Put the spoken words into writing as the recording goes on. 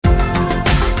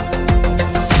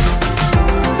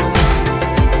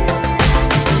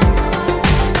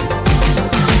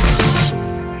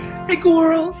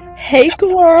Hey,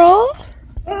 girl.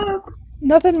 Ah,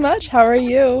 Nothing much. How are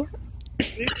you?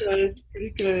 pretty good,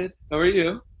 pretty good. How are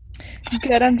you?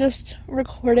 Good. I'm just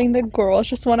recording the girls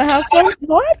just want to have fun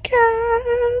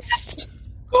podcast.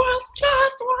 Girls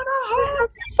just wanna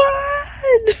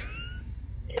Fun.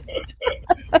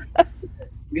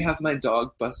 We have my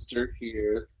dog Buster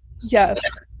here, Yes.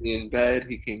 me in bed.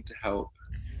 He came to help.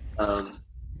 Um,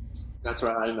 that's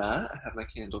where I'm at. I have my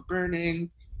candle burning,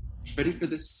 ready for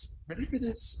this. Ready for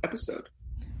this episode.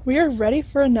 We are ready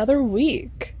for another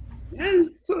week.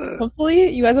 Yes. Hopefully,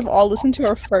 you guys have all listened to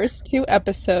our first two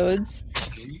episodes.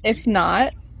 If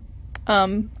not,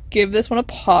 give this one a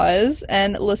pause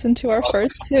and listen to our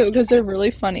first two because they're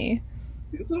really funny.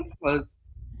 This one was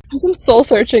Do some soul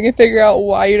searching and figure out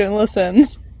why you didn't listen.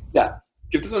 yeah.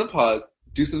 Give this one a pause.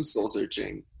 Do some soul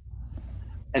searching,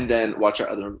 and then watch our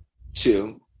other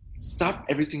two. Stop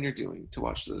everything you're doing to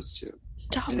watch those two.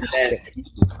 Stop. And then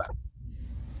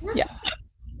Yeah.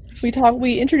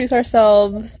 We introduce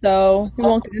ourselves, so we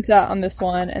won't get into that on this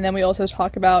one, and then we also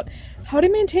talk about how to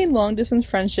maintain long distance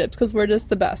friendships because we're just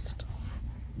the best.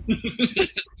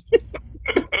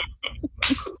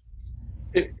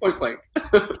 Point blank.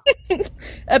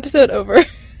 Episode over.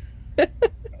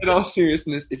 In all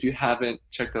seriousness, if you haven't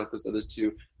checked out those other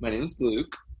two, my name's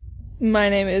Luke, My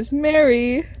name is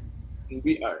Mary. and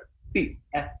we are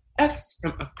BFFs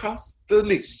from across the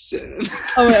nation.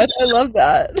 Oh my gosh, I love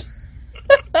that.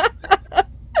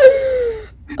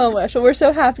 Oh my gosh, well, we're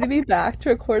so happy to be back to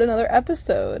record another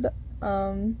episode.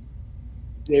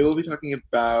 Today we'll be talking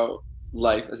about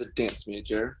life as a dance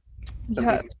major. Yeah,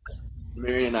 Something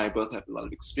Mary and I both have a lot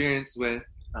of experience with.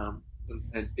 And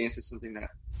dance is something that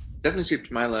definitely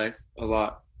shaped my life a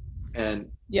lot, and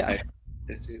yeah, I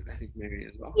think Mary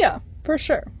as well. yeah, for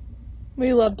sure.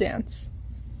 We love dance.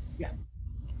 Yeah.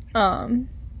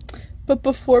 But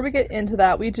before we get into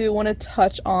that, we do want to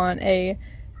touch on a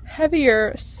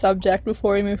heavier subject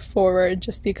before we move forward,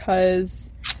 just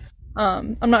because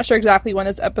I'm not sure exactly when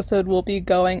this episode will be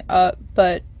going up,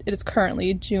 but it is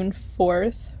currently June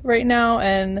 4th right now,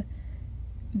 and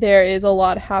there is a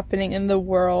lot happening in the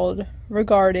world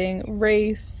regarding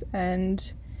race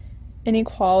and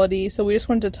inequality, so we just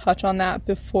wanted to touch on that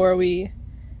before we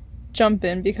jump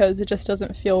in because it just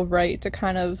doesn't feel right to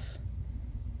kind of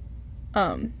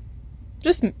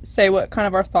just say what kind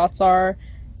of our thoughts are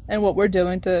and what we're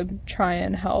doing to try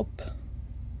and help.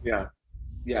 Yeah,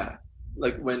 yeah.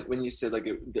 Like when you said like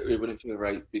it wouldn't feel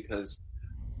right because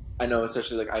I know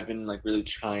especially like I've been like really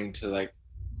trying to like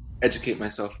educate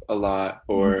myself a lot,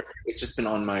 or it's just been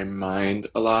on my mind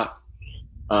a lot,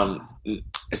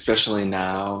 especially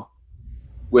now,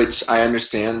 which I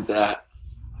understand that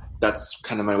that's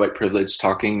kind of my white privilege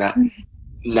talking that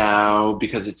now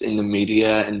because it's in the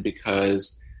media and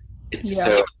because it's Yeah.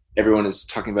 so everyone is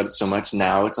talking about it so much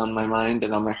now it's on my mind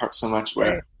and on my heart so much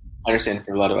where Right. I understand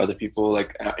for a lot of other people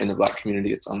like in the Black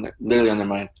community it's on their literally on their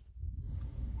mind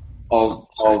all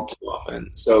too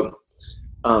often. So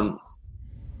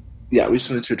yeah, we just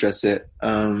wanted to address it.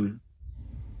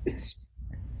 It's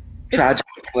tragic.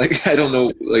 Like I don't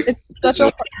know. Like It's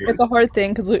it's a hard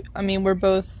thing because we're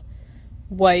both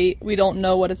white. We don't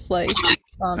know what it's like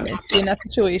in that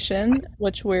situation,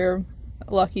 which we're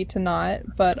lucky to not.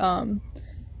 But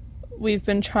we've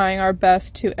been trying our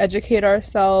best to educate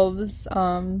ourselves.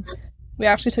 We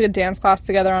actually took a dance class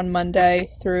together on Monday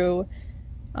through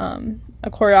a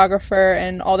choreographer,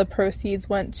 and all the proceeds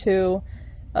went to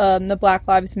the Black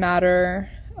Lives Matter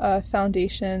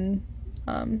Foundation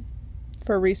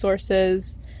for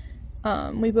resources.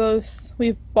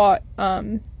 We've bought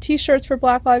t-shirts for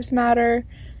Black Lives Matter,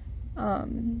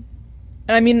 and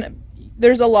I mean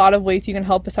there's a lot of ways you can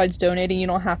help besides donating. You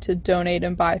don't have to donate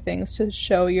and buy things to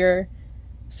show your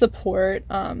support.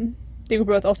 I think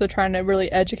we're both also trying to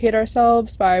really educate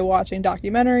ourselves by watching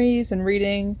documentaries and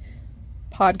reading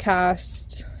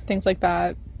podcasts, things like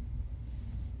that.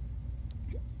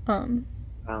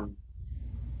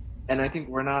 And I think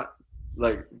we're not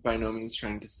like by no means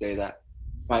trying to say that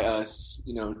by us,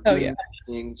 doing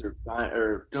things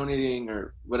or donating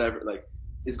or whatever, like,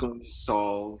 is going to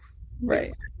solve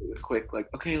Right. like, quick. Like,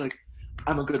 okay, like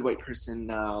I'm a good white person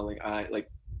now.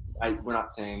 We're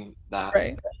not saying that.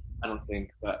 Right. I don't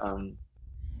think, but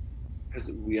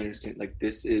because we understand like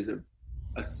this is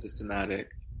a systematic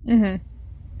Mm-hmm.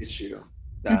 issue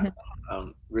that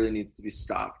really needs to be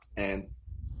stopped, and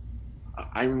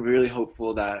I'm really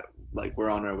hopeful that like we're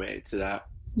on our way to that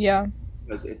Yeah.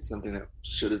 because it's something that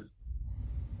should have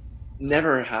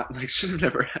never happened. Like should have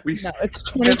never happened. No, it's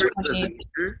Never 2020.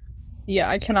 Yeah,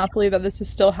 I cannot believe that this is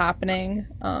still happening.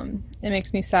 It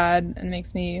makes me sad and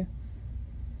makes me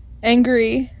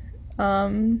angry.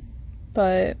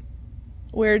 But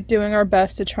we're doing our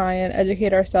best to try and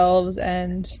educate ourselves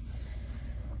and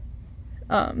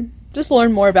just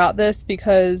learn more about this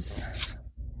because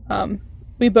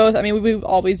we both, I mean, we've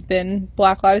always been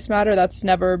Black Lives Matter. That's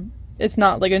never, it's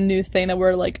not like a new thing that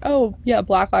we're like, oh, yeah,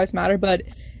 Black Lives Matter, but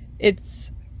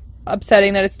it's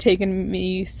upsetting that it's taken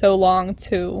me so long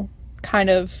to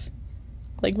kind of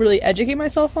like really educate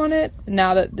myself on it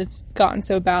now that it's gotten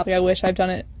so bad. Like, I wish I've done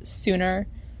it sooner,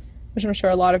 which I'm sure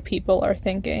a lot of people are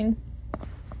thinking.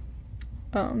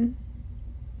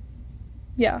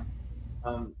 Yeah.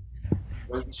 One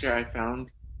share I found,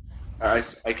 or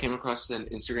I came across an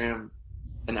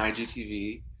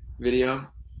IGTV video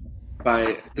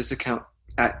by this account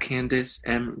at Candace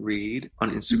M. Reed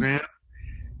on Instagram.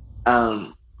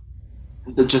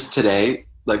 Just today,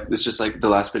 like it's just like the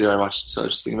last video I watched, so I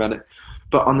was just thinking about it.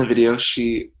 But on the video,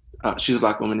 she's a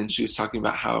Black woman, and she was talking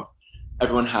about how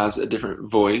everyone has a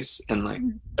different voice, and like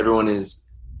everyone is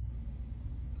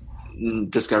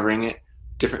discovering it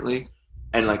differently.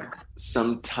 And like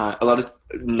a lot of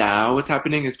now what's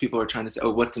happening is people are trying to say,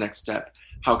 oh, what's the next step?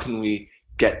 How can we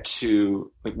get to,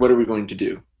 like, what are we going to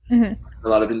do? A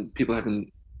lot of people have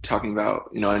been talking about,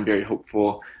 you know, I'm very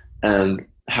hopeful and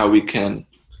how we can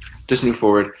just move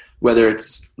forward, whether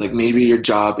it's like maybe your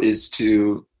job is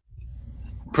to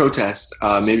protest,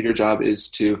 maybe your job is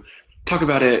to talk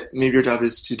about it, maybe your job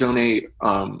is to donate,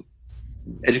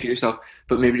 educate yourself,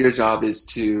 but maybe your job is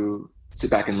to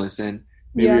sit back and listen.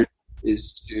 Maybe your job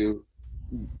is to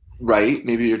write,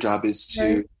 maybe your job is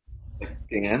to like,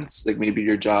 dance, like maybe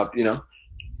your job, you know,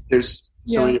 there's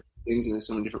so many different things and there's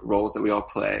so many different roles that we all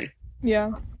play.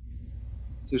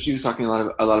 So she was talking a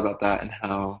lot about that and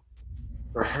how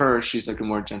for her she's like a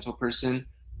more gentle person,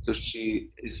 so she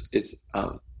was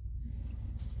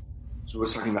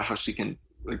talking about how she can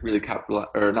like really how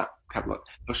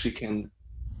she can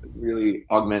really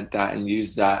augment that and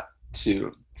use that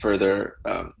to further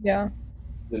the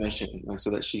mission, like so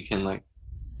that she can like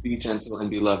be gentle and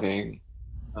be loving,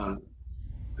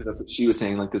 because that's what she was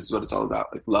saying, like this is what it's all about,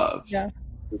 like love.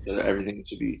 Everything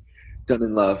should be done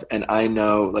in love. And I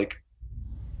know like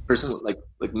person like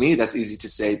me, that's easy to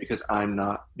say because I'm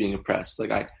not being oppressed,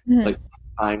 like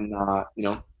I'm not, you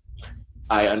know,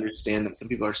 I understand that some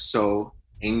people are so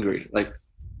angry, like,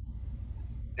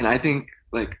 and I think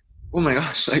like, oh my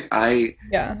gosh, like I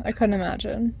couldn't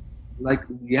imagine, like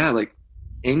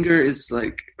anger is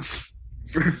like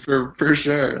for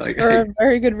sure, like for a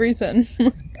very good reason.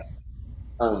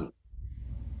 So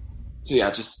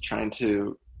yeah, just trying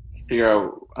to figure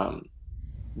out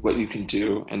what you can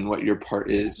do and what your part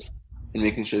is and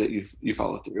making sure that you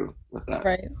follow through with that.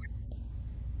 Right.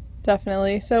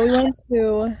 Definitely. So we wanted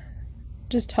to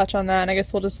just touch on that, and I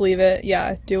guess we'll just leave it.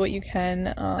 Yeah, do what you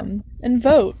can, and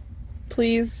vote.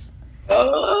 Please.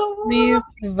 Please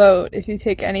vote. If you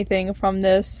take anything from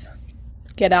this,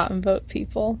 get out and vote,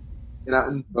 people. Get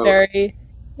out and vote. Very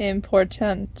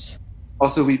important.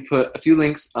 Also, we put a few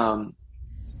links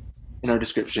in our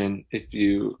description if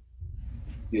you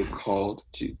feel called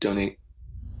to donate.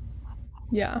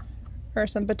 Yeah. Or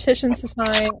some petitions to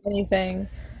sign, anything.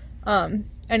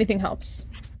 Anything helps.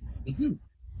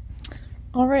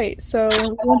 All right, so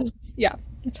we'll just,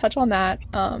 touch on that.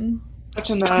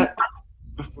 Touch on that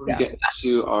before we get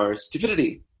into our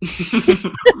stupidity.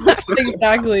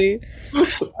 Exactly.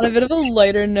 On a bit of a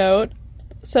lighter note,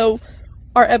 so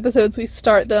our episodes, we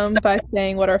start them by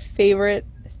saying what our favorite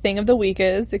thing of the week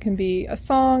is. It can be a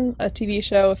song, a TV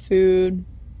show, a food,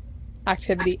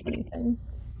 activity, anything.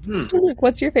 So Luke,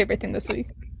 what's your favorite thing this week?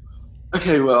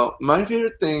 Okay, well, my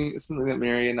favorite thing is something that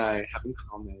Mary and I have in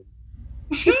common.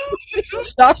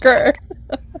 Shocker.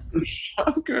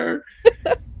 Shocker.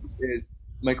 Is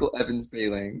Michael Evans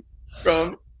Bailing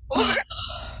from...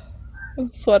 I'm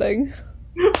sweating.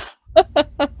 If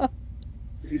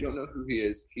you don't know who he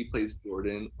is, he plays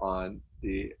Jordan on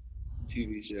the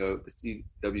TV show, the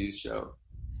CW show,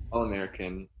 All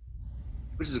American,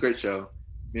 which is a great show.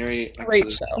 Mary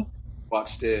actually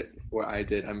watched it before I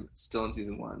did. I'm still in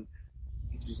season 1.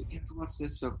 And she was like, you have to watch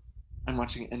this. So I'm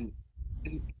watching it, and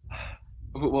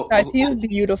guys, he is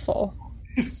beautiful.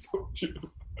 He's so beautiful.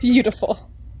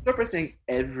 Beautiful. Start by saying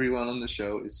everyone on the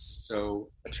show is so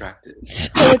attractive.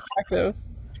 So attractive.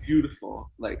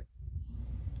 Beautiful. Like,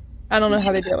 I don't know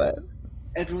how they do it.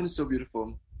 Everyone is so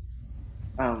beautiful.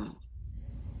 And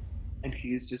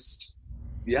he's just,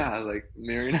 like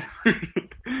Mary and I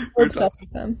we're obsessed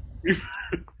with him.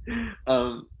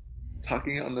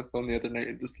 Talking on the phone the other night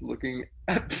and just looking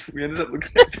at, we ended up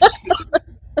looking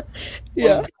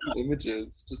at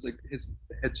images, just like his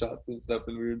headshots and stuff,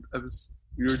 and we were just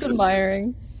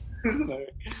admiring.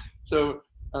 So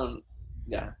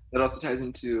yeah, that also ties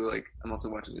into like I'm also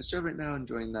watching the show right now,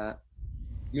 enjoying that.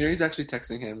 Mary's actually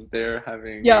texting him. They're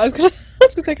having Yeah, I was gonna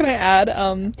say, can I add?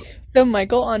 So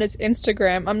Michael on his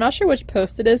Instagram, I'm not sure which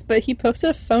post it is, but he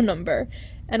posted a phone number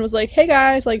and was like, "Hey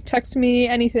guys, like text me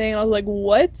anything." And I was like,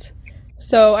 "What?"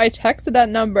 So I texted that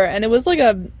number, and it was like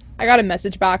I got a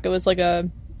message back. It was like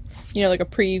like a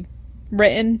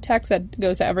pre-written text that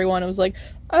goes to everyone. It was like,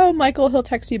 "Oh, Michael, he'll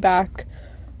text you back,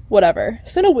 whatever."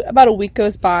 So then about a week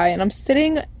goes by, and I'm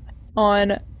sitting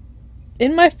on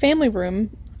in my family room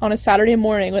on a Saturday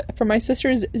morning for my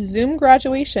sister's Zoom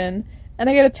graduation, and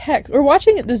I get a text. We're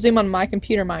watching the Zoom on my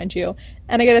computer, mind you,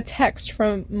 and I get a text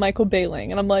from Michael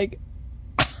Bailing, and I'm like,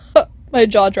 my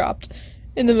jaw dropped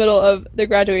in the middle of the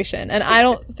graduation. And I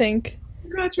don't think,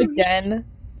 again,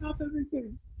 stop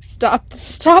everything. Stop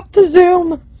the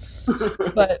Zoom.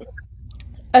 But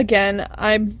again,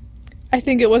 I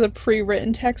think it was a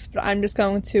pre-written text, but I'm just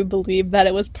going to believe that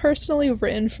it was personally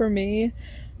written for me.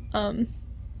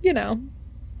 You know.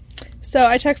 So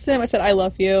I texted him, I said, "I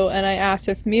love you," and I asked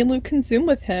if me and Luke can Zoom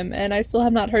with him, and I still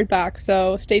have not heard back,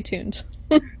 so stay tuned.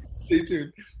 Stay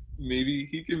tuned. Maybe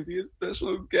he can be a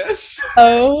special guest.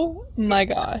 Oh my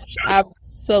gosh,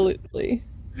 absolutely.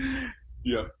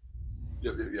 Yep.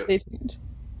 Stay tuned.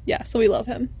 Yeah, so we love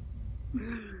him.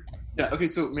 Yeah, okay,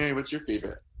 so Mary, what's your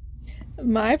favorite?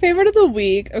 My favorite of the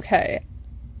week, okay.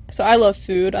 So I love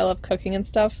food, I love cooking and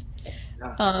stuff.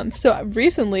 Yeah. So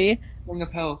recently, Sprinkling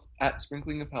of Health, at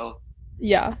Sprinkling of Health.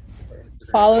 yeah,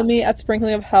 follow me at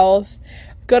Sprinkling of Health.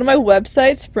 Go to my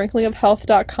website,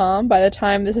 sprinklingofhealth.com. By the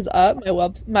time this is up,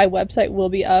 my website will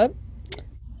be up.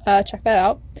 Check that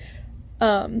out.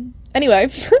 Anyway,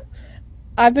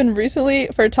 I've been recently,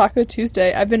 for Taco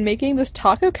Tuesday, I've been making this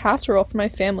taco casserole for my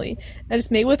family. And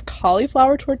it's made with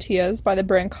cauliflower tortillas by the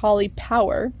brand Cauli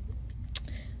Power.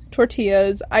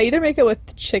 Tortillas. I either make it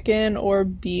with chicken or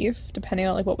beef, depending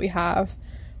on like what we have.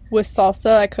 With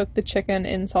salsa, I cook the chicken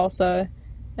in salsa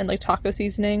and like taco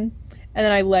seasoning. And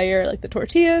then I layer like the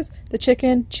tortillas, the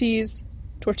chicken, cheese,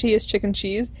 tortillas, chicken,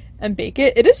 cheese, and bake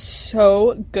it. It is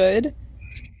so good.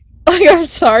 Like, I'm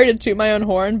sorry to toot my own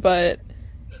horn, but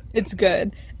it's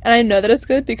good. And I know that it's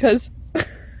good because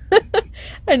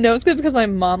I know it's good because my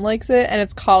mom likes it, and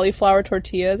it's cauliflower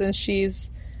tortillas, and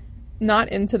she's not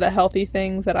into the healthy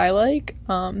things that I like.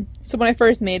 So when I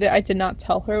first made it, I did not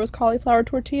tell her it was cauliflower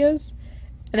tortillas.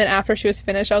 And then after she was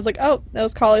finished, I was like, "Oh, that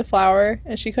was cauliflower,"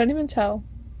 and she couldn't even tell.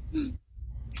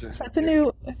 So that's a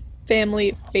new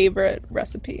family favorite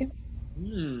recipe.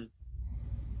 Do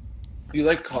you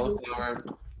like cauliflower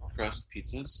crust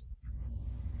pizzas?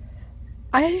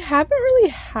 I haven't really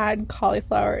had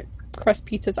cauliflower crust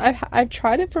pizzas. I've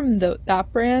tried it from that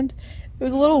brand. It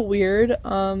was a little weird,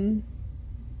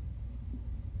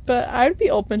 but I'd be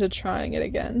open to trying it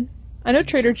again. I know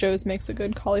Trader Joe's makes a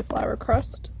good cauliflower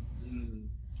crust.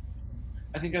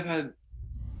 I think I've had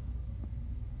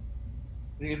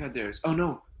theirs. Oh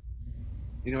no!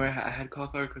 You know where I had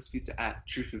cauliflower crust pizza at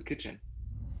True Food Kitchen.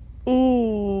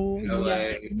 Ooh, In LA.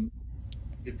 yeah.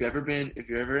 If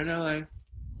you're ever in LA,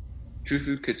 True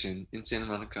Food Kitchen in Santa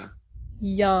Monica.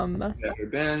 Yum. If you've ever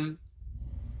been,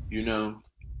 you know,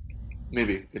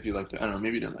 maybe if you liked it. I don't know,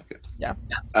 maybe you didn't like it. Yeah.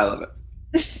 I love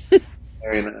it.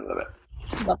 Mary and I love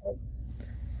it. Love it.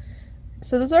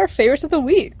 So those are our favorites of the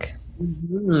week.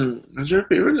 What's your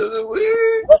favorite of the week?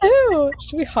 Woohoo!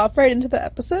 Should we hop right into the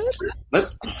episode?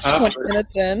 Let's 20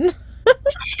 minutes in.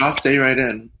 I'll stay right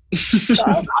in.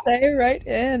 I'll stay right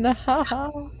in. Haha.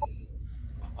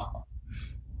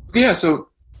 Yeah, so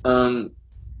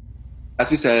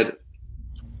as we said,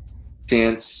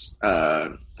 dance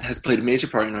has played a major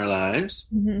part in our lives.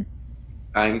 Mm-hmm.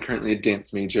 I'm currently a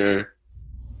dance major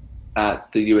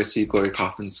at the USC Glory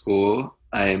Coffin School.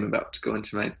 I am about to go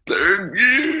into my third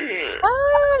year.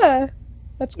 Ah,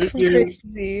 that's Third year.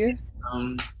 crazy.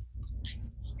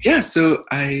 Yeah, so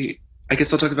I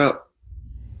guess I'll talk about.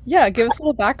 Yeah, give us a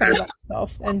little background about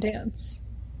yourself and dance.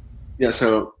 Yeah,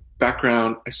 so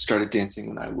background, I started dancing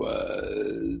when I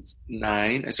was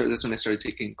 9. That's when I started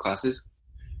taking classes.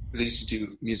 Because I used to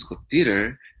do musical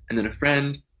theater, and then a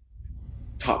friend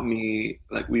taught me,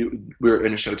 like, we were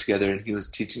in a show together, and he was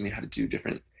teaching me how to do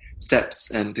different steps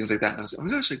and things like that. And I was like, oh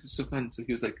my gosh, like, this is so fun. So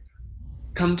he was like,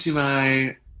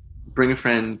 bring a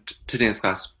friend to dance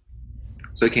class.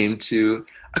 So I came to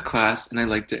a class, and I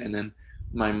liked it, and then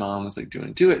my mom was like, do you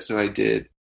want to do it? So I did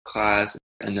class,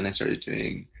 and then I started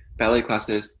doing ballet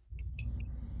classes.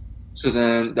 So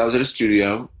then that was at a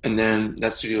studio, and then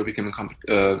that studio became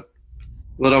it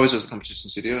always was a competition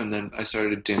studio, and then I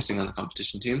started dancing on the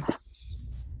competition team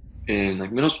in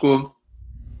like middle school,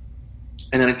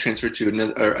 and then I transferred to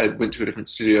I went to a different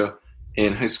studio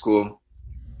in high school,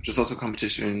 which is also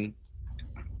competition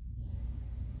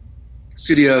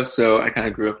studio. So I kind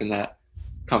of grew up in that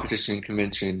competition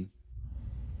convention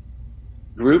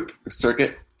group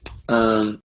circuit.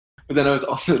 But then I was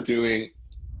also doing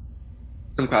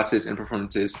some classes and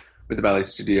performances with the ballet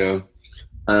studio.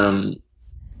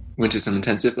 Went to some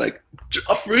intensive, like,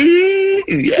 Joffrey,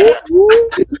 yeah.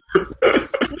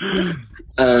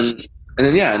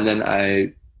 And then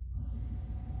I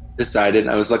decided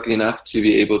I was lucky enough to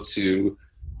be able to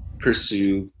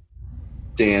pursue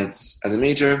dance as a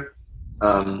major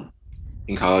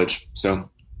in college. So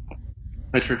I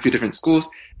went for a few different schools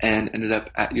and ended up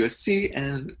at USC,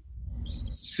 and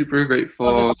super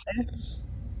grateful.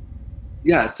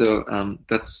 Yeah, so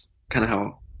that's kind of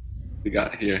how we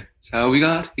got here. It's how we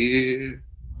got here.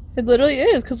 It literally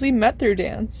is, because we met through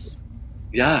dance.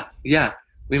 Yeah,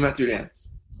 we met through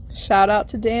dance. Shout out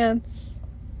to dance.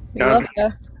 We Shout love out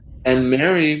you. And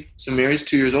Mary, so Mary's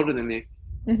 2 years older than me.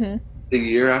 Mm-hmm. The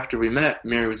year after we met,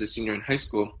 Mary was a senior in high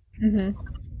school. Mm-hmm.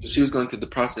 So she was going through the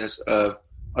process of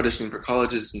auditioning for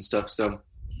colleges and stuff. So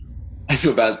I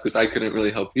feel bad because I couldn't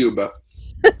really help you, but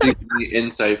you gave me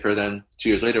insight for then 2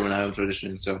 years later when I was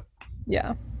auditioning. So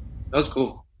Yeah. that was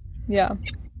cool. Yeah.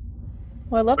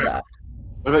 Well, I love that.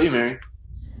 What about you, Mary?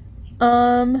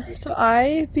 So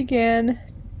I began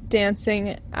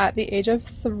dancing at the age of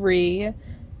 3.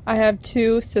 I have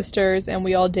 2 sisters and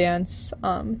we all dance.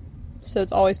 So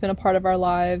it's always been a part of our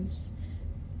lives.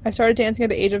 I started dancing at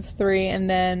the age of 3, and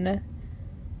then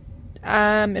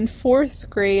in 4th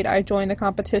grade I joined the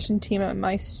competition team at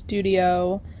my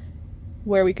studio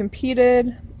where we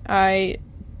competed. I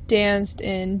danced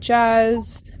in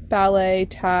jazz, ballet,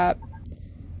 tap,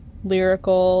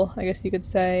 lyrical, I guess you could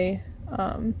say.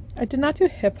 I did not do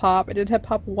hip-hop. I did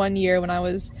hip-hop 1 year when I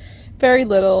was very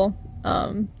little,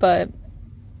 but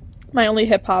my only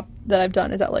hip-hop that I've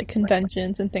done is at, like,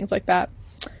 conventions and things like that.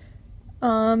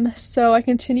 So I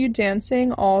continued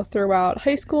dancing all throughout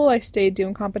high school. I stayed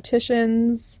doing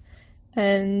competitions,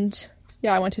 and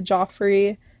yeah, I went to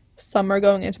Joffrey summer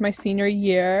going into my senior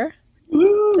year.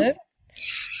 Woo!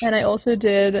 And I also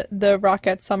did the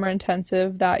Rockette Summer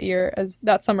Intensive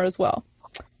that summer as well.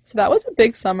 So that was a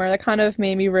big summer. That kind of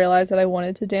made me realize that I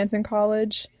wanted to dance in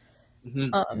college.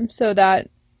 Mm-hmm. So that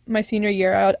my senior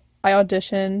year, I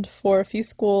auditioned for a few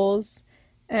schools,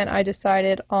 and I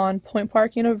decided on Point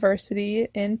Park University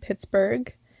in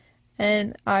Pittsburgh.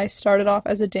 And I started off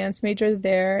as a dance major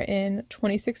there in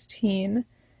 2016.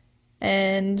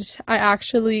 And I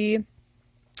actually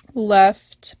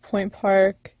left Point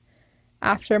Park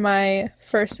after my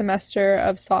first semester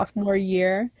of sophomore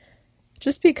year,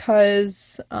 just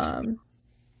because I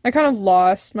kind of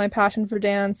lost my passion for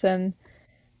dance, and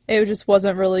it just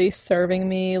wasn't really serving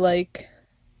me like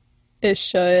it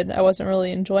should. I wasn't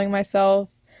really enjoying myself.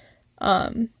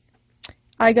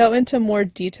 I go into more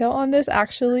detail on this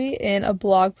actually in a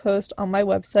blog post on my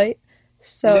website.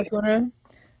 So if you want to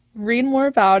read more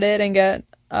about it and get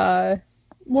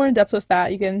more in depth with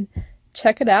that, you can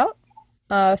check it out.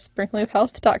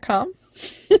 sprinklingofhealth.com.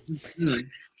 Mm-hmm.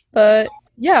 But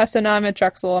yeah, so now I'm at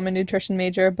Drexel. I'm a nutrition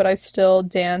major, but I still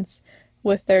dance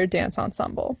with their dance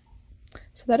ensemble.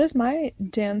 So that is my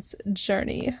dance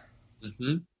journey.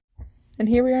 Mm-hmm. And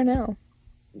here we are now.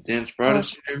 Dance brought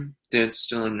us here. Dance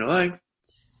still in your life.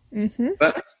 Mm-hmm.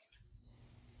 But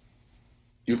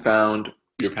you found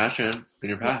your passion and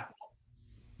your path.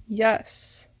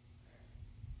 Yes.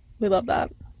 We love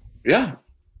that. Yeah.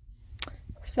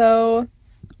 So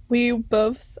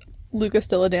Luca's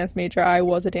still a dance major. I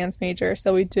was a dance major.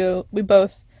 So we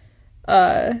both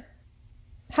have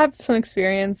some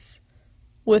experience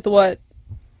with what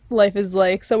life is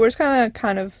like. So we're just gonna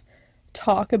kind of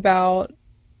talk about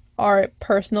our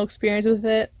personal experiences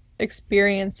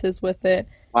with it,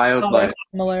 Wild how life. they're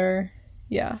similar,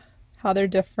 yeah, how they're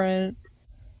different,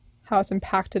 how it's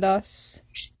impacted us.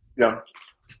 Yeah.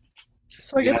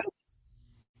 So I guess,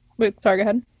 wait, sorry, go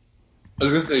ahead. I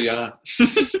was gonna say yeah.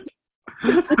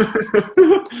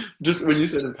 Just when you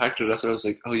said impacted us, I was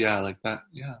like, oh yeah, like that.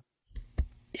 Yeah.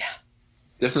 Yeah.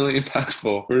 Definitely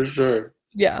impactful for sure.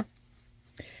 Yeah.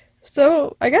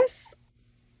 So I guess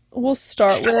we'll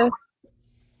start with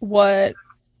what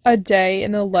a day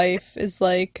in the life is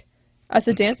like as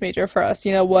a dance major for us.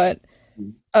 You know, what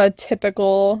a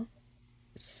typical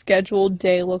scheduled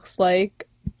day looks like.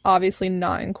 Obviously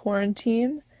not in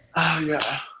quarantine. Oh yeah.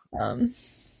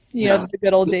 You know, the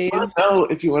good old days.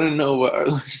 If you want to know what our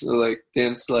lives are like,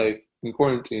 dance life in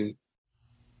quarantine,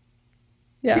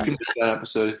 Yeah, we can do that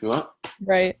episode if you want.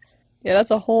 right. Yeah,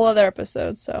 that's a whole other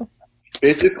episode, so.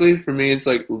 Basically, for me, it's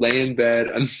like lay in bed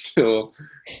until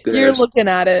You're looking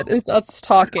at it. It's us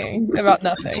talking about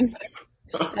nothing.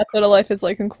 That's what a life is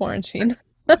like in quarantine.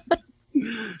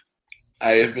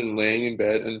 I have been laying in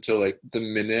bed until like the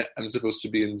minute I'm supposed to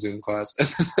be in Zoom class, and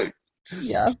then like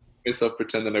Yeah. myself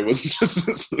pretend that I wasn't just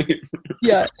asleep.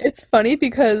 Yeah, it's funny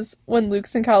because when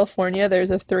Luke's in California,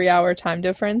 there's a 3-hour time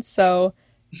difference, so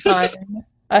I'm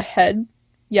ahead.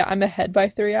 Yeah, I'm ahead by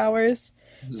 3 hours.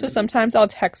 So Mhm. sometimes I'll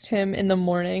text him in the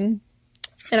morning,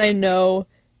 and I know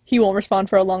he won't respond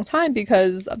for a long time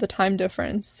because of the time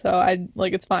difference. So I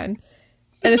like it's fine.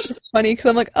 And it's just funny because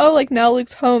I'm like, oh, like now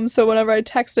Luke's home, so whenever I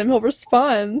text him, he'll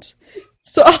respond.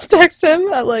 So I'll text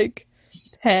him at like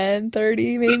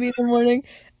 10:30 maybe in the morning,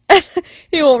 and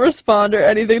he won't respond or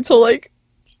anything till like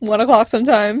 1 o'clock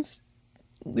sometimes.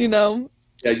 You know,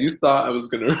 Yeah, you thought I was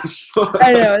gonna I respond.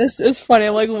 know it's funny.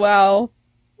 I'm like, wow.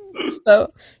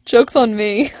 So jokes on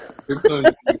me. It's so,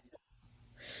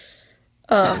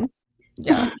 Um,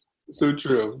 yeah, so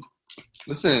true.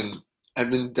 Listen, I've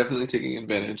been definitely taking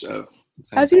advantage of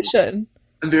time as to you sleep. should.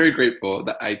 I'm very grateful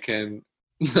that I can,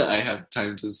 that I have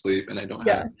time to sleep and I don't have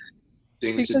Yeah,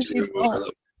 things to because you do or don't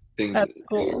like things at that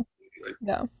school. like.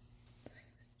 Yeah.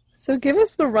 So give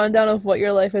us the rundown of what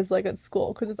your life is like at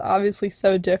school, because it's obviously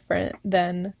so different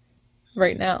than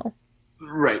right now.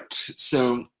 Right.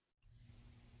 So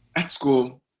at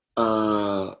school,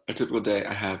 a typical day,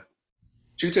 I have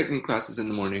two technique classes in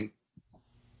the morning,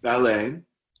 ballet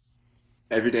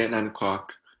every day at 9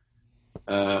 o'clock.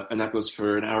 And that goes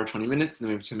for an hour, 20 minutes, and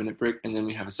then we have a 10-minute break, and then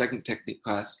we have a second technique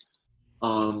class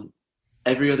um,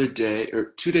 every other day, or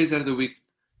 2 days out of the week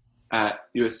at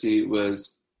USC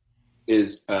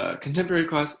is a contemporary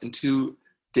class, and 2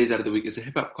 days out of the week is a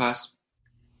hip hop class,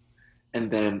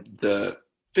 and then the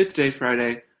fifth day,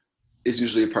 Friday, is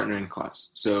usually a partnering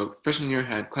class. So freshman year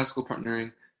had classical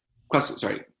ballet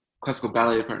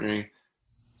partnering.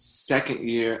 Second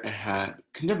year I had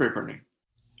contemporary partnering.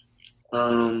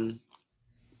 Um,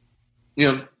 you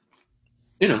know,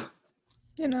 you know,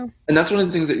 You know. and that's one of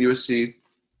the things at USC.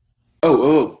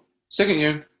 Second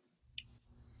year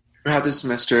we had this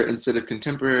semester instead of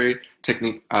contemporary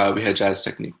technique, we had jazz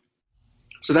technique.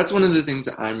 So that's one of the things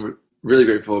that I'm really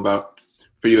grateful about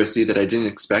for USC that I didn't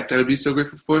expect I would be so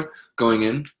grateful for going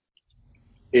in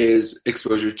is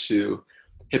exposure to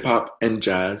hip hop and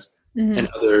jazz Hmm. and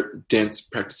other dance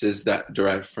practices that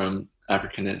derive from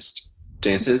Africanist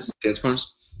dance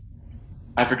forms,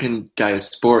 African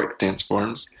diasporic dance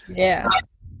forms. Yeah.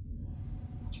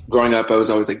 Growing up, I was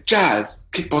always like jazz,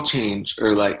 kickball change,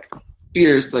 or like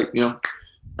fierce, like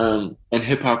and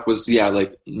hip hop was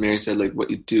like Mary said, like what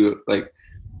you do, like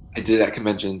I did at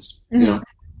conventions, Hmm.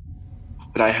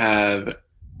 but I have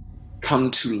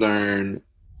come to learn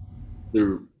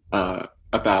the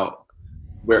about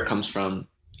where it comes from,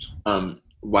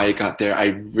 why it got there. I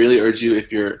really urge you,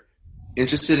 if you're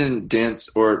interested in dance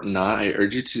or not, I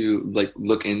urge you to like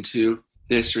look into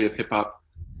the history of hip hop,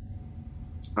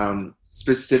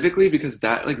 specifically because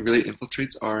that like really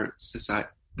infiltrates our society.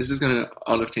 This is gonna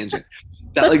on a tangent.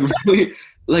 That like really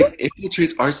like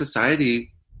infiltrates our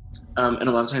society, and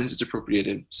a lot of times it's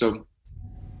appropriated. So,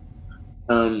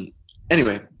 um,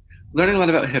 anyway, learning a lot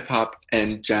about hip hop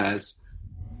and jazz,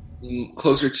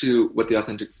 closer to what the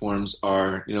authentic forms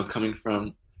are, coming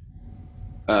from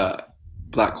uh,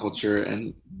 black culture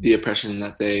and the oppression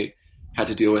that they had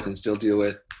to deal with and still deal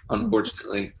with,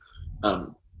 unfortunately.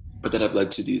 But that have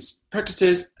led to these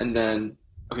practices. And then,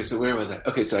 okay, so where was I?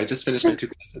 Okay, so I just finished my two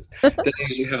classes. Then I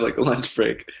usually have like a lunch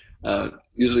break,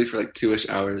 usually for like 2-ish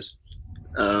hours,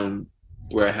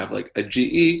 where I have like a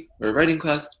GE or a writing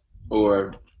class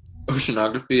or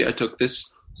oceanography I took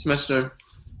this semester.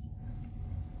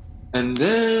 And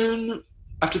then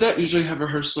after that, usually have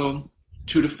rehearsal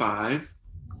 2 to 5,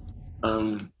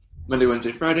 Monday,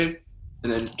 Wednesday, Friday.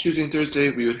 And then Tuesday and Thursday,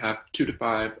 we would have 2 to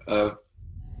 5 of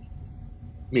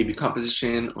maybe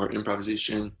composition or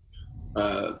improvisation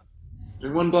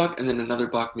in one block, and then another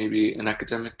block, maybe an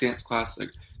academic dance class,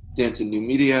 like dance and new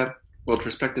media, world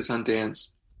perspectives on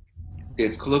dance,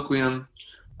 dance colloquium,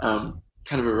 kind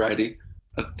of a variety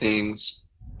of things.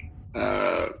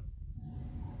 Uh,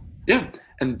 yeah,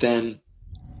 and then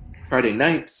Friday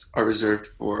nights are reserved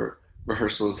for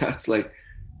rehearsals. That's like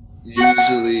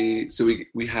usually, so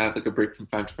we have like a break from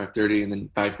 5 to 5:30, and then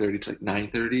 5:30 to like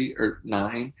 9:30 or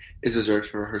 9 is reserved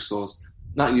for rehearsals.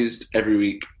 Not used every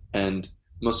week, and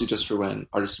mostly just for when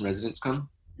artists and residents come.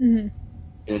 Hmm.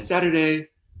 And Saturday,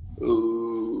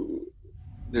 ooh,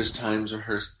 there's times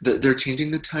rehearsed. They're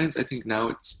changing the times. I think now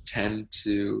it's 10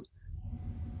 to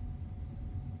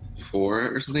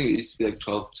 4 or something. It used to be like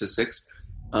 12 to 6.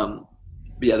 But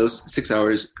yeah, those 6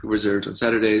 hours reserved on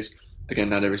Saturdays. Again,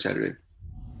 not every Saturday.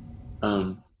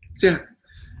 So yeah,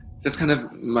 that's kind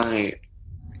of my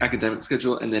academic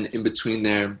schedule, and then in between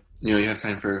there, you have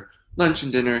time for lunch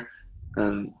and dinner,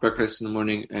 breakfast in the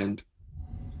morning, and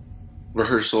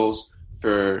rehearsals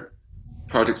for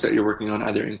projects that you're working on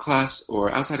either in class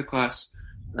or outside of class.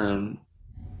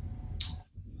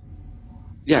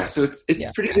 So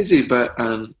it's pretty busy, but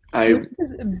Luke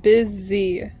is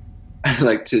busy. I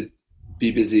like to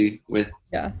be busy with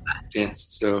Yeah. dance,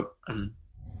 so I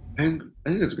think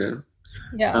it's good.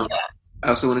 Yeah. I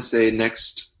also want to say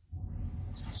next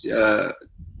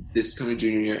this coming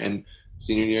junior year and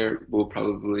senior year will kind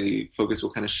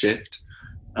of shift.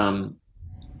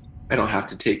 I don't have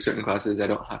to take certain classes. I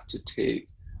don't have to take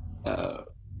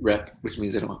rep, which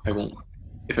means if I don't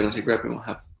take rep, I won't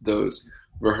have those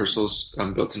rehearsals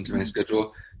built into my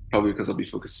schedule, probably because I'll be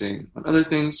focusing on other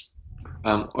things,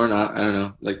 or not. I don't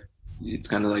know. Like, it's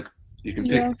kind of like you can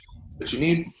pick what you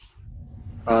need.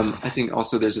 I think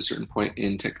also there's a certain point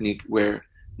in technique where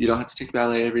you don't have to take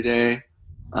ballet every day.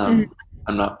 I'm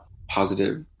not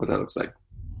positive what that looks like.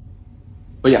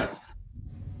 But yeah,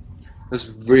 that's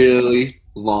really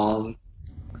long.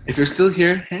 If you're still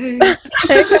here, hey.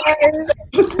 Hey guys.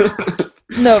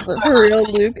 No, but for real,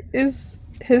 Luke his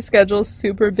schedule's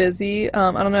super busy.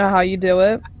 I don't know how you do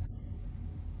it.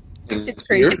 It's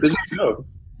crazy. You're busy too.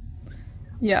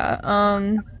 Yeah.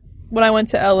 When I went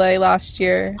to LA last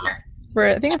year for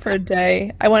a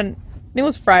day, I think it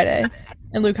was Friday,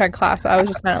 and Luke had class, so I was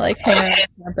just kind of like hanging out on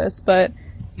campus. But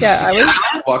yeah, I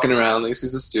was walking around like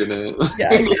she's a student. Yeah,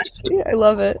 I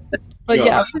love it. But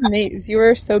yeah, I was amazed. You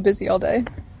were so busy all day.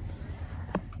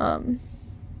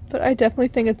 But I definitely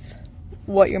think it's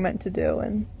what you're meant to do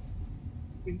and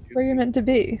where you're meant to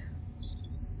be.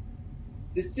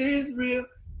 This is real.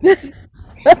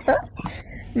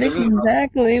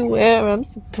 Exactly where I'm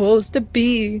supposed to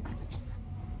be.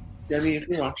 Demi, if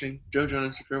you're watching, Joe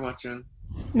Jonas, if you're watching,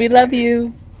 we love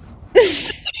you.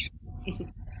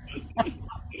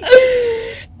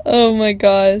 Oh my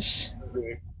gosh.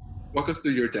 Walk us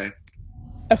through your day.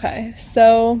 Okay,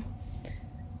 so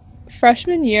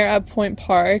freshman year at Point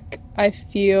Park, I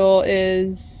feel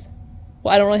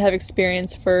I don't really have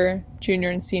experience for junior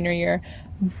and senior year,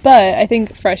 but I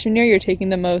think freshman year you're taking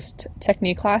the most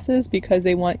technique classes because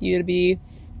they want you to be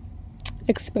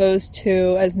exposed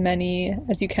to as many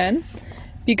as you can,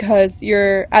 because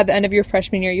you're at the end of your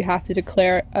freshman year you have to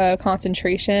declare a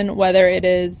concentration, whether it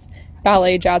is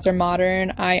ballet, jazz, or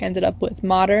modern. I ended up with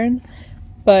modern,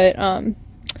 but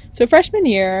so freshman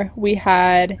year we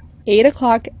had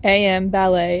 8:00 a.m.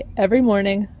 ballet every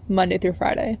morning, Monday through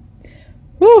Friday.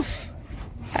 Woof.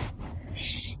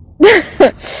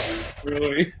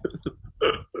 Really?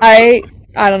 I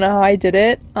don't know how I did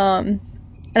it.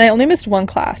 And I only missed one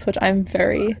class, which I'm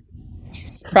very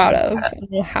proud of. I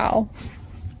don't know how.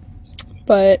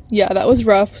 But yeah, that was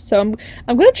rough. So I'm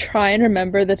gonna try and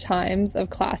remember the times of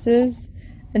classes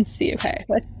and see. Okay,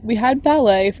 we had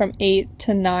ballet from 8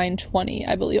 to 9:20,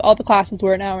 I believe. All the classes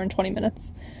were an hour and 20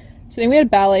 minutes. So I think we had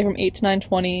ballet from 8 to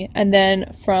 9:20, and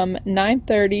then from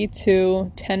 9:30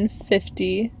 to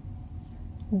 10:50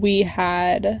 we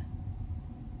had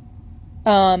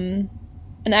an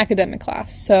academic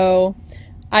class. So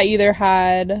I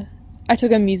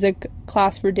took a music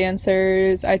class for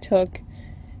dancers, I took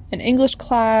an English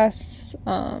class,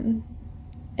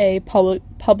 a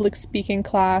public speaking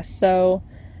class. So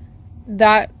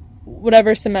that,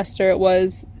 whatever semester it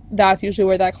was, that's usually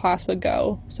where that class would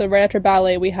go. So right after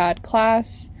ballet we had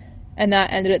class, and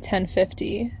that ended at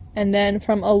 10:50. And then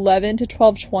from 11 to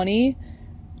 12:20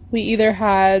 we either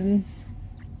had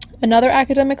another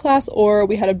academic class or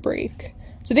we had a break.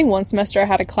 So I think one semester I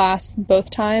had a class both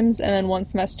times, and then one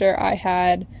semester I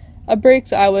had a break,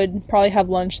 so I would probably have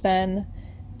lunch then.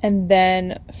 And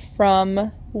then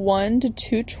from 1 to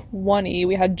 2:20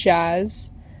 we had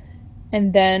jazz,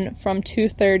 and then from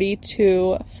 2:30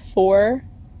 to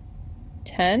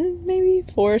 4:10 maybe,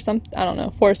 4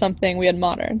 something we had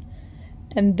modern.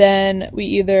 And then we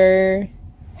either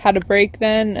had a break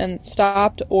then and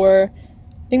stopped, or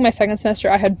I think my second semester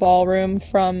I had ballroom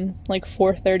from like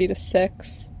 4:30 to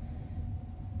 6.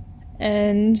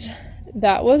 And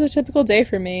that was a typical day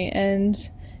for me, and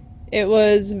it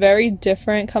was very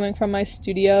different coming from my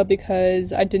studio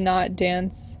because I did not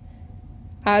dance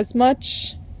as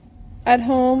much at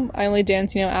home. I only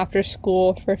danced, after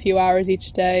school for a few hours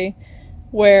each day,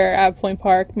 where at Point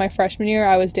Park, my freshman year,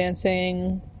 I was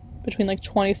dancing between like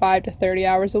 25 to 30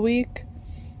 hours a week.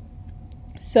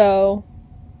 So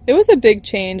it was a big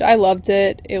change. I loved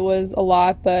it. It was a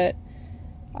lot, but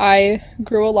I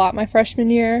grew a lot my freshman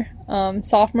year.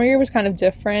 Sophomore year was kind of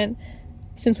different.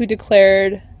 Since we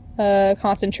declared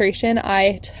concentration,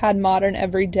 I had modern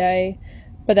every day,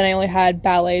 but then I only had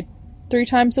ballet 3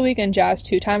 times a week and jazz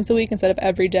 2 times a week instead of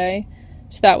every day.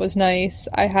 So that was nice.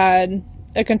 I had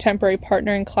a contemporary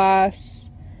partnering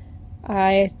class.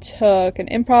 I took an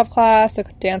improv class, a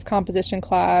dance composition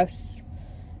class.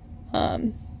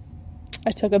 I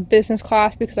took a business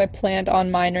class because I planned on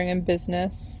minoring in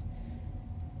business.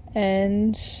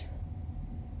 And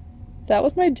that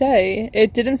was my day.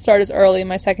 It didn't start as early in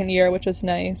my second year, which was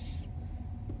nice.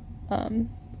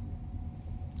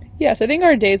 Yeah, so I think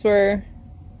our days were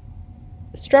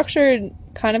structured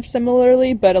kind of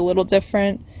similarly, but a little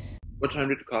different. What time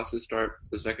did the classes start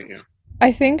the second year?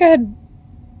 I think I had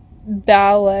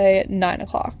ballet at 9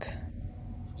 o'clock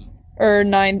or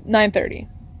 9:30.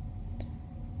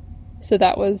 So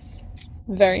that was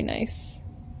very nice.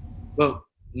 Well,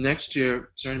 next year,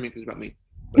 sorry to make this about me,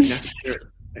 but next year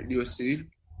at USC,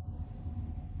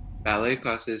 ballet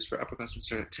classes for upperclassmen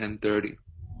start at 10:30.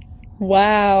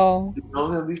 Wow.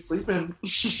 I'm gonna be sleeping.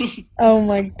 Oh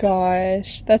my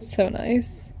gosh, that's so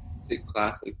nice. Take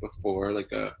class like before,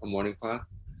 like a morning class.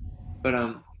 But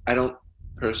I don't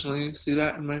personally see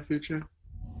that in my future.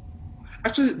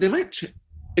 Actually, they might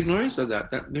ignore you said that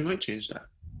they might change that.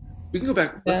 We can go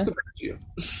back. Let's Yeah. go back to you.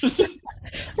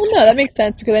 Well, no, that makes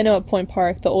sense because I know at Point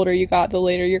Park, the older you got, the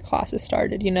later your classes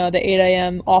started. You know, the 8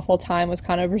 a.m. awful time was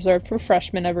kind of reserved for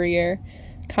freshmen every year,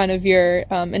 kind of your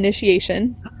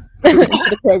initiation into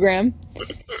the program.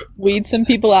 Weed some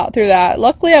people out through that.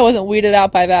 Luckily, I wasn't weeded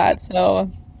out by that, so,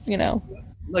 you know.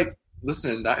 Like,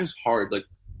 listen, that is hard. Like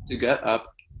to get up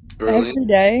early Every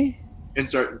day. and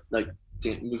start like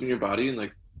moving your body in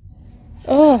like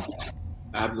Oh,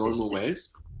 abnormal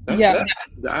ways. yeah.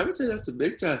 I would say that's a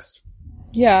big test.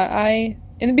 Yeah,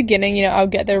 in the beginning, you know, I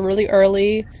would get there really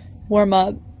early, warm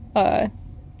up,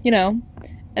 you know,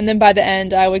 and then by the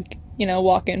end, I would, you know,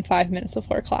 walk in 5 minutes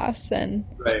before class and,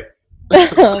 Right.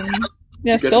 um,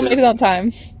 you know, Get still there. make it on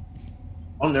time.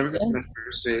 I'll never forget Still. my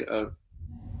first day of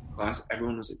class.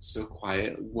 Everyone was like so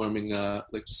quiet, warming up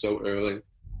like so early.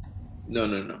 No,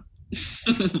 no, no.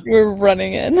 We're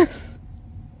running in.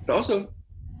 But also,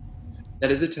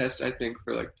 that is a test, I think,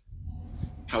 for like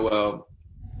how well,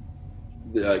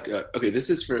 okay, this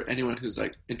is for anyone who's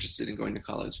like interested in going to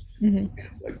college. Hmm.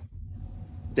 It's like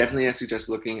definitely I suggest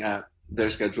looking at their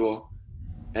schedule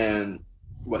and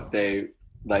what they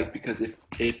like because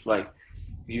if like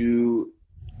you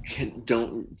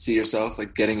don't see yourself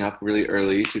like getting up really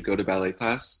early to go to ballet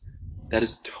class, that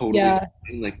is totally Yeah,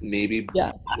 fine. Like maybe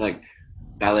yeah, like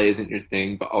ballet isn't your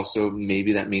thing, but also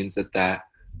maybe that means that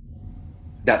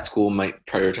school might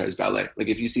prioritize ballet. Like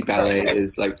if you see ballet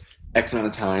is like X amount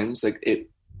of times, like it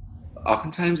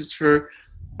oftentimes it's for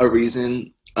a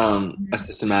reason, a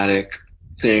systematic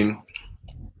thing.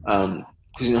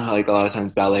 Because you know how like a lot of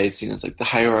times ballet is seen as like the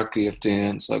hierarchy of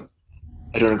dance. Like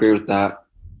I don't agree with that,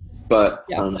 but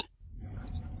yeah.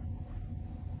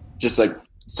 just like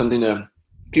something to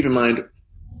keep in mind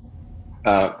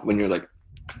when you're like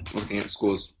looking at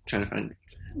schools trying to find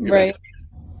your Right. best.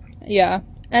 Yeah.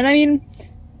 And I mean,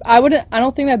 I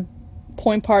don't think that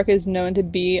Point Park is known to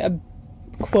be a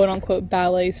quote unquote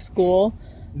ballet school.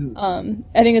 I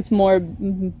think it's more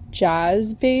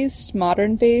jazz based,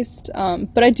 modern based.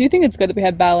 But I do think it's good that we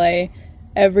had ballet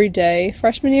every day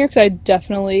freshman year because I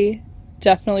definitely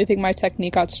think my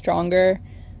technique got stronger.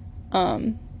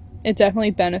 It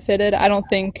definitely benefited. I don't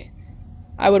think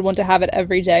I would want to have it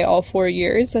every day all 4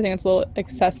 years. I think it's a little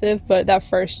excessive, but that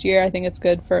first year, I think it's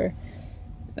good for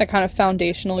that kind of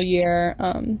foundational year.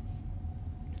 Or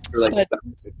like But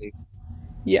ballet technique.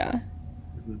 yeah,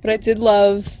 Mhm. but I did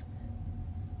love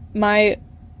my.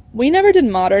 We never did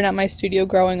modern at my studio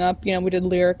growing up. You know, we did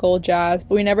lyrical jazz,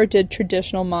 but we never did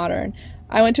traditional modern.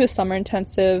 I went to a summer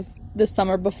intensive the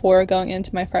summer before going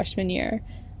into my freshman year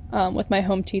with my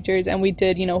home teachers, and we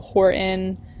did, you know,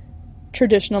 Horton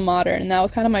traditional modern, and that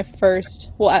was kind of my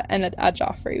first. Well, and at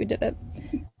Joffrey we did it.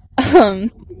 Um,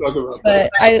 Talk about that.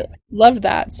 but I loved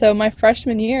that. So my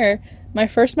freshman year, my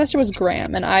first semester was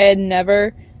Graham, and I had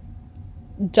never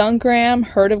done Graham,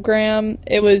 heard of Graham.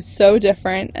 It was so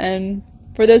different. And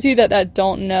for those of you that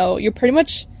don't know, you're pretty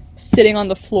much sitting on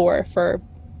the floor for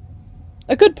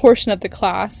a good portion of the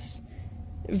class.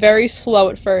 Very slow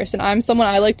at first. And I'm someone,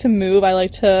 I like to move. I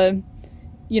like to,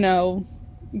 you know,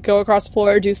 go across the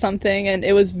floor, do something. And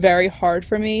it was very hard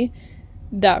for me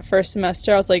that first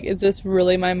semester. I was like, is this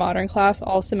really my modern class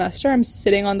all semester? I'm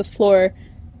sitting on the floor.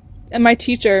 And my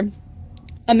teacher,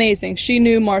 amazing. She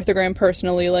knew Martha Graham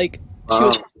personally. Like, she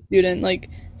was a student. Like,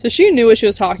 so she knew what she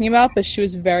was talking about, but she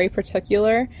was very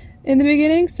particular in the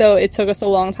beginning. So it took us a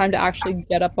long time to actually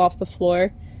get up off the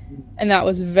floor. And that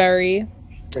was very,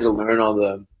 To learn all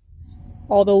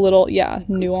the little, yeah,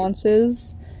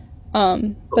 nuances.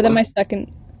 But then my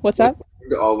second, What's Like,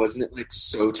 that? all wasn't it like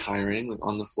so tiring? Like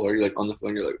on the floor, you're like on the floor,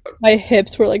 and you're like, My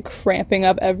hips were like cramping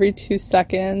up every 2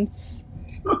 seconds.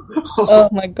 oh. Oh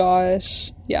my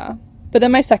gosh. Yeah. But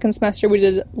then my second semester we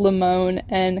did Limon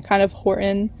and kind of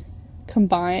Horton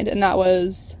combined, and that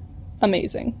was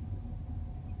amazing.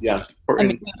 Yeah,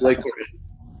 Portland, Amazing. like Portland.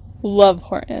 Love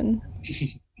Horton.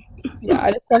 Yeah,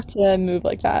 I just love to move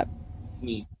like that.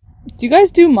 Mm. Do you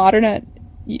guys do modern at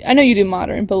I know you do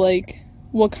modern, but like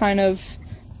what kind of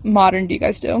modern do you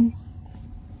guys do?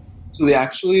 So we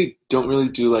actually don't really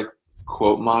do like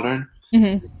quote modern.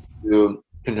 Hmm. We do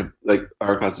like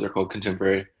our classes are called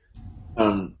contemporary.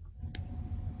 Um,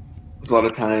 'Cause a lot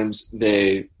of times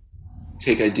they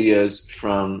take ideas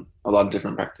from a lot of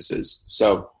different practices.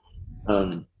 So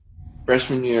um,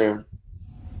 freshman year,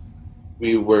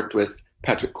 we worked with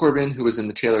Patrick Corbin, who was in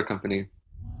the Taylor Company.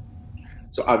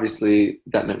 So obviously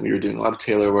that meant we were doing a lot of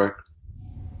Taylor work,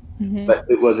 Hmm. but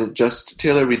it wasn't just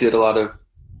Taylor. We did a lot of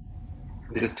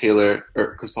because Taylor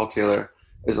or because Paul Taylor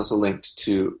is also linked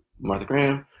to Martha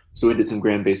Graham. So we did some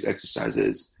Graham-based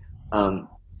exercises, and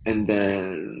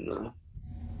then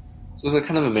so it was like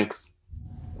kind of a mix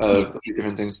Yeah. of a few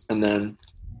different things. And then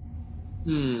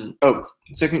oh,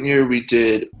 second year we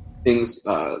did things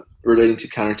relating to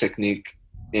counter technique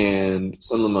and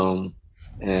Sun Limon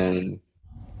and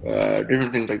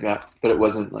different things like that. But it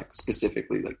wasn't like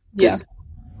specifically like Yeah. this.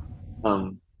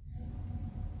 Um,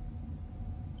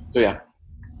 so yeah,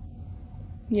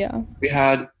 Yeah.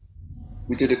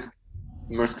 we did a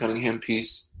Merce Cunningham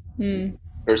piece Mm.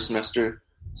 first semester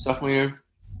sophomore year.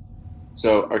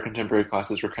 So our contemporary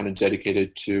classes were kind of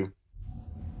dedicated to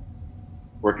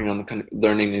working on the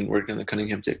learning and working on the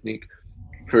Cunningham technique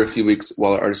for a few weeks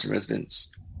while our artist in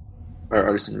residence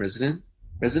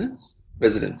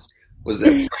was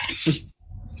there.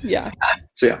 Yeah.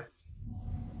 So yeah,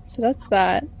 So that's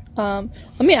that. Let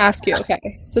me ask you,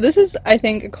 okay. So this is, I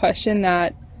think, a question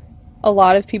that a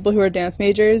lot of people who are dance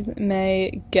majors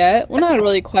may get. Well, not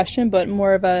really a question, but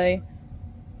more of a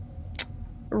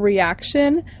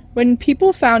reaction. When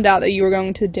people found out that you were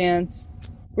going to dance,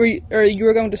 or you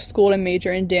were going to school to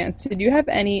major in dance, did you have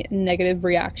any negative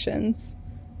reactions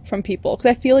from people?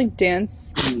 Because I feel like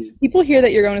dance, people hear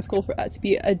that you're going to school to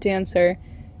be a dancer,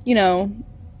 you know,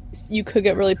 you could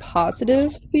get really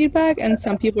positive feedback, and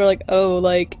some people are like, oh,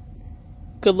 like,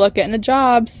 good luck getting a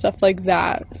job, stuff like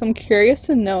that. So I'm curious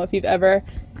to know if you've ever,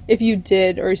 if you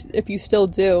did, or if you still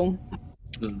do,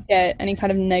 mm, get any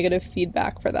kind of negative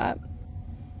feedback for that.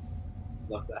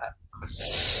 love that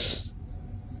question.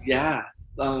 Yeah,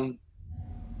 um,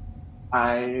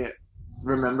 I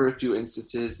remember a few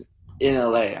instances in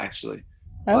LA actually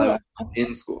while I Oh, was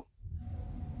in school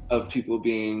of people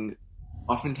being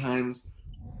oftentimes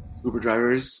Uber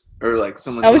drivers or like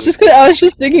someone coming. I was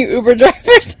just thinking Uber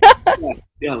drivers. Yeah,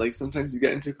 yeah, like sometimes you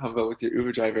get into a convo with your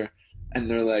Uber driver and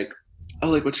they're like, "Oh,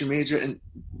 like what's your major?" And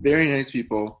very nice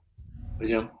people, you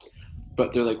know,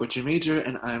 but they're like, "What's your major?"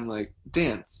 And I'm like,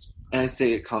 "Dance." And I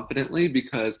say it confidently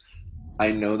because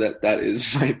I know that that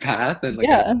is my path and like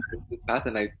I Yeah. the path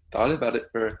and I thought about it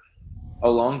for a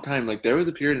long time. Like there was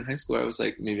a period in high school where I was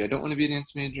like, maybe I don't want to be a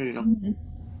dance major, you know. Mhm.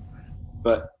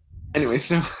 But anyway,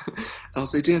 so I'll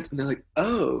say dance and they're like,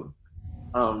 "Oh,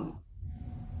 um,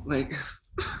 like,"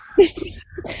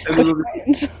 and then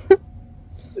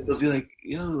they'll be like,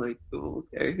 "Yo, like, oh,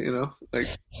 okay, you know, like,"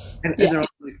 and Yeah, they're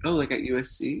also like, "Oh, like at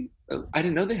USC, oh, I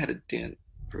didn't know they had a dance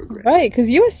program." right. Because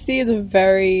USC is a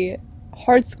very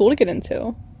hard school to get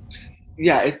into.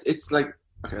 Yeah, it's like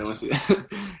okay, I don't want to see that. Oh,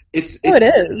 it It's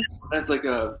is. that's like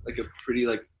a pretty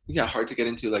like yeah hard to get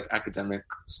into like academic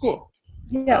school.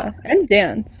 Um, Yeah, and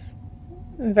dance.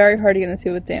 Very hard to get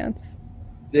into with dance.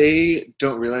 they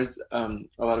don't realize a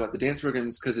lot about the dance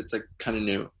programs because it's like kind of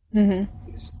new. Hmm.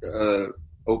 It's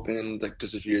opened like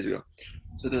just a few years ago.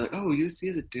 So they're like, "Oh, USC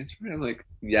has a dance program." I'm like,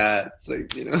 "Yeah, it's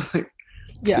like you know like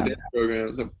it's a Yeah. dance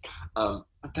program." So,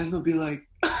 but then they'll be like,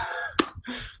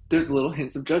 "There's little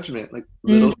hints of judgment, like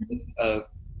little Hmm. hints of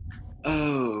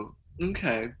oh,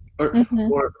 okay,"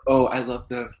 Hmm. or oh, I love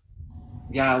the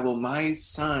yeah. Well, my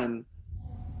son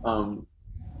um,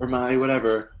 or my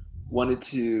whatever wanted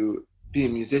to be a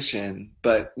musician,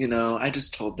 but you know, I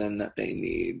just told them that they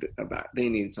need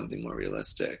something more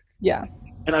realistic. Yeah.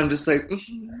 And I'm just like,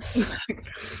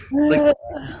 like Uh,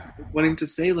 wanting to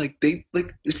say like they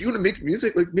like if you want to make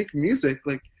music, like make music,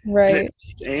 like and I right.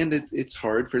 understand it's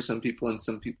hard for some people and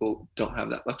some people don't have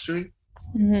that luxury.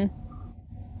 Hmm.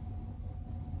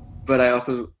 But I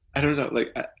don't know, like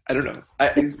I don't know.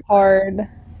 It's hard.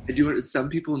 I do some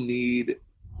people need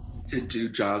to do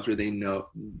jobs where they know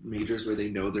majors where they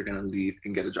know they're gonna leave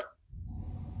and get a job.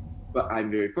 But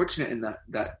I'm very fortunate in that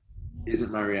that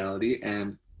isn't my reality,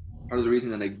 and part of the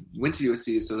reason that I went to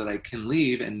USC is so that I can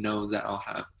leave and know that I'll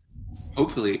have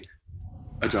hopefully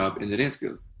a job in the dance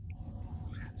field.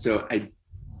 So I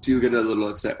do get a little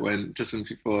upset when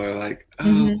people are like, oh,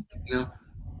 Hmm. you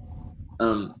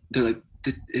know, they're like,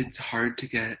 it's hard to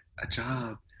get a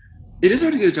job. It is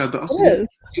hard to get a job, but also It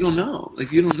you don't know.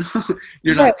 Like you don't know.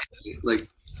 You're is. not Right. like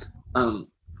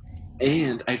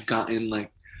and I've gotten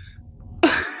like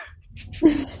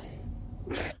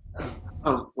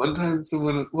one time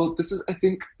someone well, this is I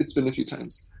think it's been a few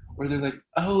times where they're like,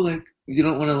 oh, like you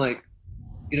don't want to like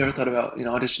you never thought about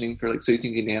auditioning for like so you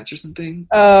can dance or something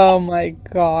Oh my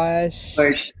gosh.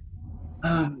 like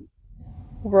um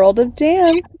World of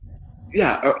Dance.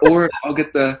 yeah or I'll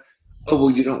get the oh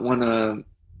well you don't want to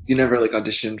you never like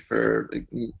auditioned for like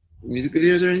music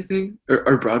videos or anything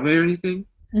or Broadway or anything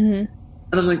Hmm.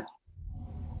 and I'm like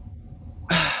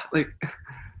like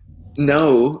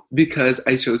no because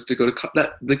I chose to go to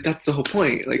that like that's the whole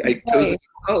point like I chose to Right.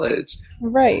 go to college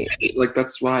Right. like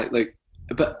that's why like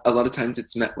but a lot of times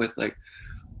it's met with like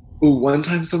oh one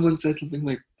time someone said something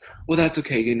like well that's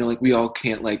okay like we all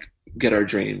can't like get our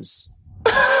dreams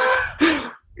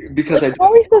because Like, I how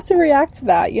are we supposed to react to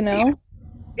that, you know?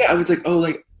 yeah I was like oh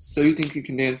like so you think you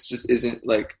can dance just isn't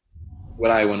like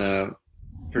what I want to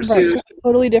Right. pursue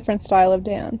Totally different style of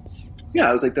dance. yeah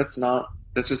I was like that's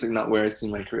just like not where I see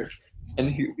my career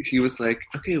and he was like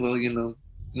okay well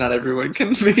not everyone can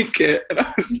make it and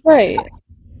Right.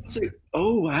 I was like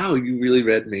oh wow you really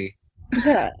read me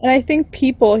Yeah. And I think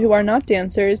people who are not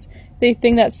dancers, they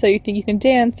think that so you think you can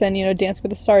dance and, dance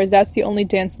with the stars, that's the only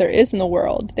dance there is in the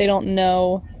world. They don't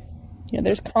know,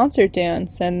 there's concert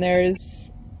dance and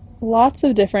there's lots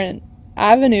of different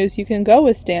avenues you can go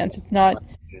with dance. It's not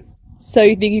so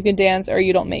you think you can dance or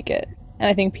you don't make it. And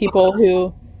I think people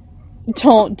who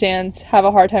don't dance have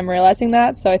a hard time realizing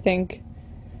that. So I think,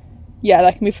 yeah,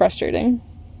 that can be frustrating.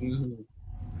 hmm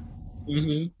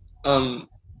hmm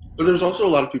but there's also a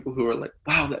lot of people who are like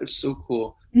wow that is so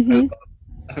cool I, Hmm.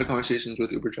 I've had conversations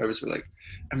with Uber drivers who are like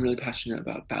I'm really passionate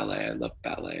about ballet I love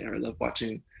ballet or I love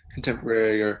watching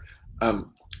contemporary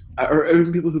um or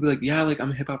even people who be like yeah like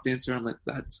I'm a hip-hop dancer I'm like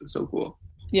that's so cool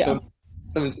Yeah. so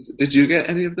someone says did you get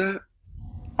any of that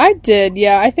I did,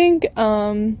 yeah. I think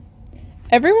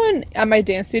everyone at my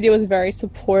dance studio was very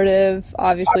supportive,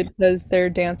 obviously because they're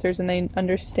dancers and they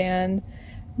understand.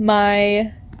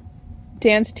 My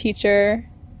dance teacher,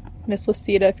 Miss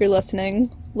Lucida, if you're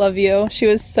listening, love you. She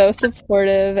was so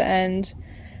supportive and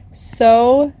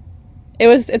so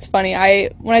it's funny. I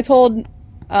when I told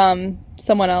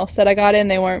someone else that I got in,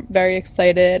 they weren't very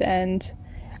excited and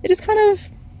it just kind of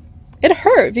it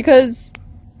hurt because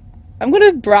I'm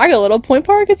gonna brag a little. Point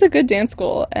Park is a good dance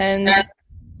school, and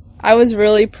I was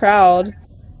really proud.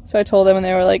 So I told them, and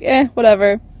they were like, "Eh,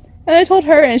 whatever." And I told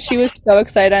her, and she was so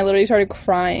excited. I literally started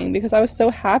crying because I was so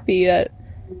happy that,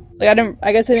 like, I didn't.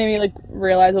 I guess it made me like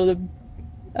realize it was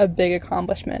a big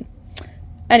accomplishment.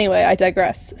 Anyway, I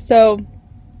digress. So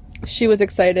she was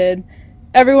excited.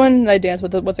 Everyone that I danced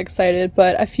with was excited,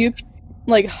 but a few,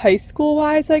 like high school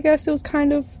wise, I guess it was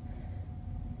kind of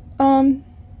um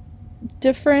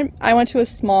different. I went to a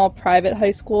small private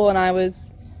high school and I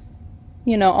was,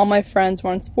 all my friends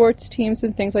were on sports teams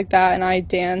and things like that and I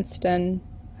danced and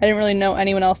I didn't really know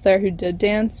anyone else there who did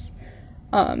dance.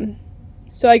 Um,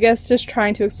 so I guess just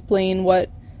trying to explain what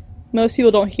most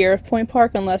people don't hear of Point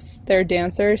Park unless they're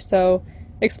dancers. So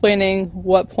explaining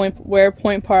where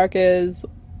Point Park is,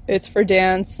 it's for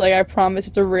dance. Like I promise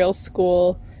it's a real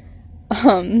school.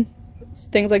 Um,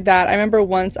 things like that. I remember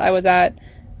once I was at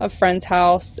a friend's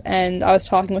house and I was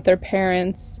talking with their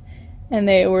parents and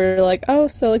they were like, "Oh,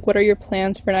 so like what are your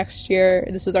plans for next year?"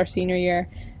 This was our senior year.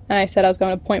 And I said I was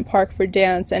going to Point Park for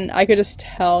dance and I could just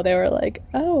tell they were like,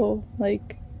 "Oh,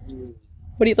 like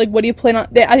what do you plan on?"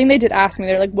 I think they did ask me.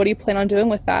 They're like, "What do you plan on doing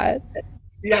with that?"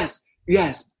 yes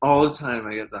all the time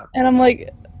I get that And I'm like,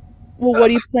 "Well, what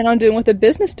do you plan on doing with a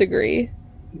business degree?"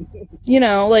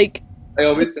 Like I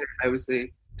always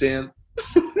say Dan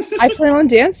I plan on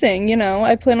dancing,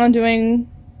 I plan on doing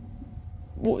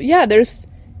well, yeah,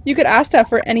 you could ask that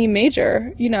for any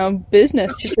major,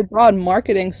 business super broad,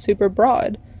 marketing super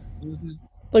broad. hmm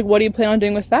Like what do you plan on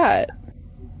doing with that?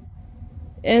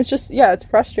 And it's just yeah, it's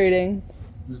frustrating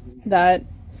hmm that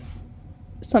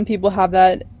some people have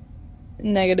that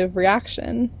negative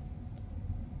reaction.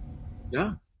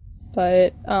 yeah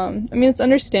But I mean it's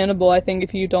understandable I think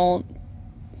if you haven't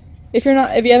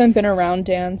been around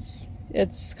dance,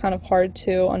 it's kind of hard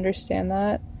to understand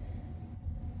that.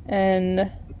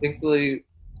 And thankfully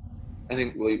I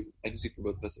think I can speak for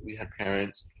both of us that we had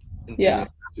parents and yeah, family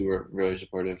who were really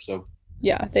supportive. So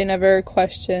yeah, they never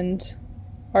questioned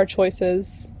our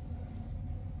choices.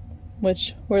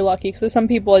 which we're lucky because some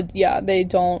people, yeah, they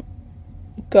don't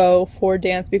go for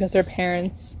dance because their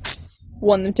parents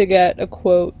want them to get a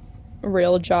quote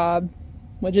real job,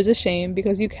 which is a shame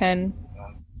because you can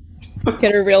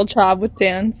get a real job with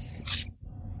dance.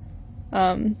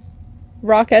 Um,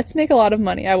 Rockettes make a lot of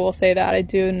money. I will say that. I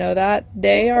do know that.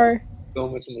 They are, So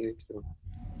much money too.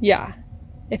 yeah.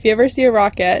 If you ever see a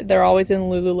Rockette, they're always in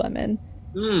Lululemon.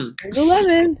 Mm.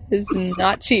 Lululemon is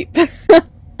not cheap.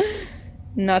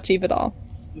 Not cheap at all.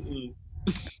 Mm-mm.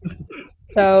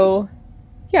 So,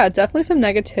 yeah, definitely some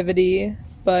negativity,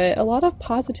 but a lot of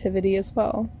positivity as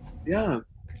well. Yeah.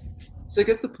 So I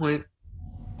guess the point,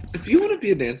 if you want to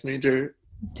be a dance major,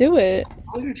 Do it.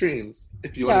 follow your dreams.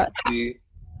 If you want Yeah. to be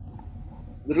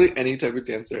literally any type of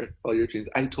dancer, follow your dreams.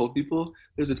 I told people,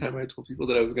 there's a time where I told people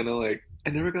that I was gonna like, I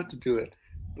never got to do it,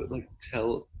 but like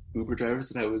tell Uber drivers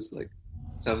that I was like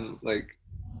some like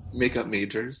makeup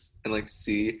majors and like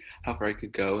see how far I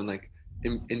could go and like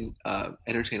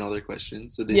entertain all their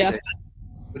questions. So they'd Yeah. say,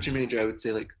 "What's your major?" I would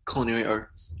say like culinary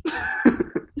arts.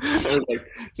 I was like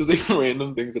just like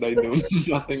random things that I know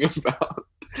nothing about.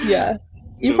 Yeah. You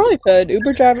You know? probably could.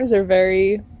 Uber drivers are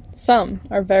some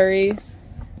are very,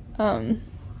 um,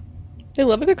 they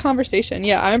love a good conversation.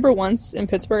 Yeah, I remember once in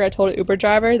Pittsburgh, I told an Uber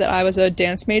driver that I was a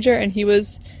dance major, and he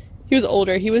was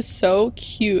older. He was so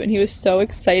cute, and he was so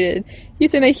excited. He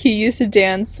said that he used to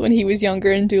dance when he was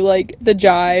younger and do like the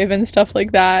jive and stuff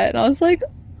like that. And I was like,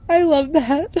 I love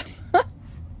that.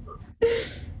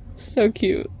 So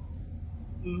cute.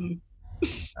 Mm,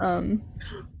 Um,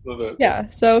 love it. yeah.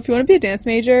 So if you want to be a dance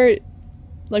major,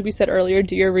 like we said earlier,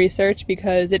 do your research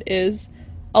because it is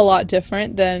a lot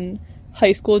different than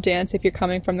high school dance if you're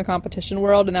coming from the competition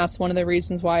world, and that's one of the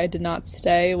reasons why I did not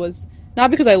stay was not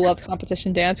because I loved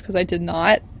competition dance because I did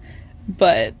not,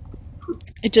 but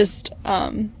it just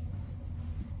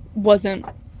wasn't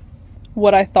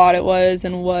what I thought it was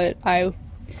and what I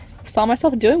saw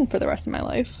myself doing for the rest of my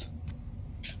life.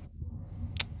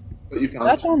 But you found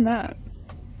That's on that.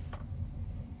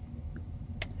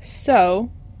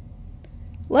 So,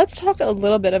 let's talk a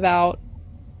little bit about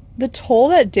the toll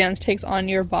that dance takes on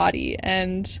your body.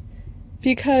 And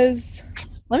because,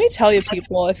 let me tell you,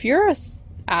 people, if you're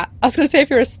I was going to say if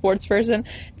you're a sports person,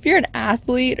 if you're an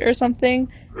athlete or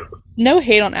something, no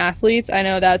hate on athletes. I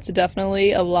know that's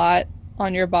definitely a lot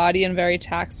on your body and very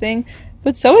taxing,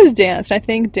 but so is dance. And I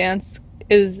think dance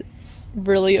is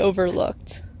really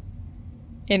overlooked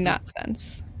in that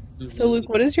sense. So, Mhm. Luke,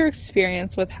 what is your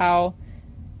experience with how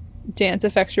dance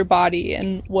affects your body,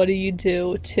 and what do you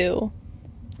do to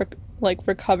like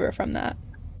recover from that?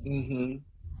 Mhm.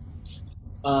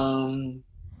 Um,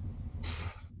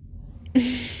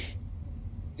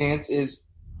 dance is.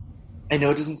 I know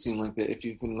it doesn't seem like that if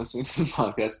you've been listening to the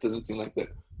podcast. It doesn't seem like that,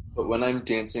 but when I'm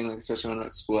dancing, like especially when I'm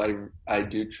at school, I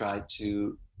do try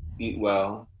to eat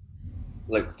well,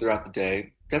 like throughout the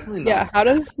day. Definitely not Yeah, how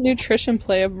does nutrition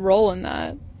play a role in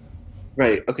that?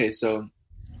 right. Okay, so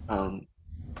um,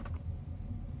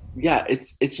 yeah,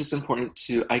 it's just important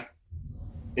to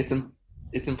it's im-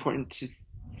 it's important to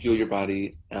fuel your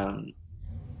body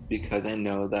because I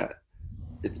know that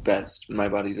it's best. My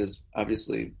body does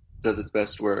obviously does its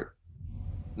best work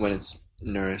when it's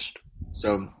nourished.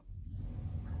 So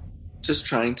just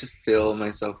trying to fill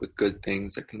myself with good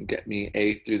things that can get me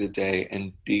A through the day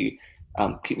and B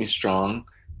keep me strong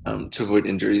to avoid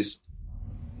injuries.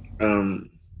 Um,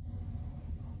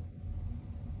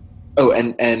 oh,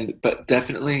 and but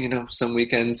definitely, some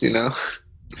weekends,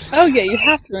 Oh yeah, you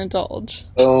have to indulge.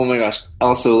 Oh my gosh.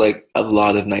 Also, like a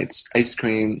lot of nights, ice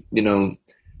cream,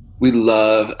 we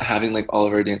love having like all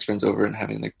of our dance friends over and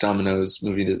having like Domino's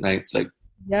movie nights. Like,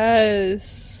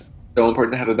 Yes. so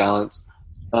important to have a balance.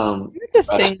 Um, Here's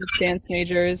the but thing with dance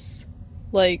majors,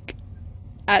 like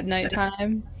at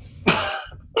nighttime,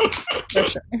 for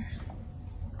sure.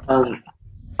 um,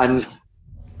 I'm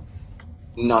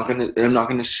I'm not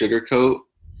gonna sugarcoat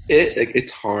it. Like,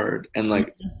 it's hard, and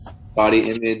like body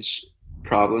image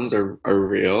problems are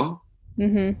real.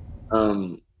 Mm-hmm.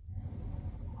 Um,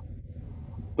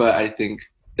 but I think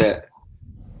that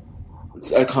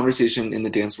it's a conversation in the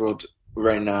dance world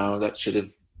right now that should have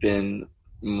been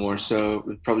more so,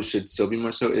 probably should still be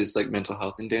more so, is like mental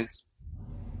health in dance.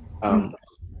 Um,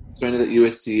 so I know that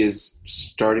USC is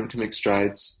starting to make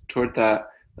strides toward that,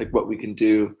 like what we can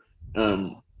do,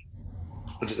 um,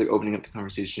 and just like opening up the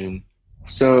conversation.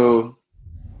 So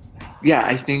yeah,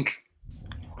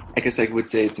 I guess I would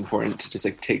say it's important to just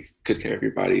like take good care of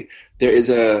your body. There is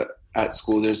at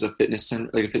school there's a fitness center,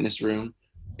 like a fitness room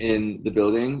in the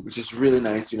building, which is really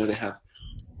nice. They have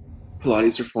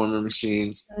Pilates reformer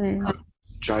machines, Mm.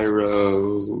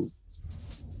 gyro,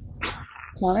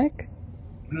 Sonic?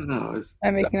 I don't know.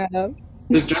 I'm making that up.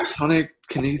 There's gyrotonic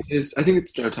kinesis. I think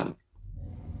it's gyrotonic.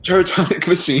 Gyrotonic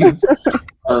machines.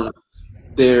 Um,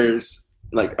 there's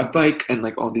like a bike and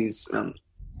like all these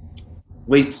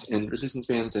weights and resistance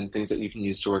bands and things that you can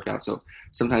use to work out. So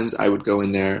sometimes I would go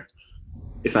in there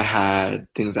if I had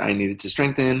things that I needed to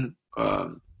strengthen,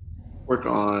 work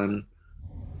on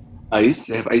ice.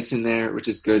 They have ice in there, which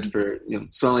is good for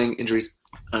swelling, injuries.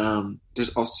 There's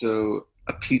also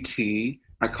a PT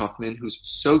at Kaufman who's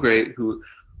so great, who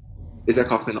is at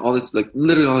Kaufman all this, like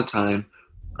literally all the time.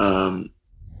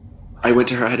 I went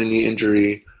to her, I had a knee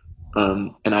injury,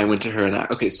 and I went to her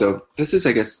okay, so this is,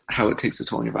 I guess, how it takes a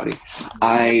toll on your body.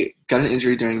 I got an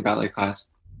injury during ballet class.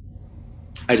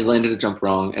 I landed a jump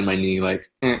wrong, and my knee,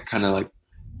 kind of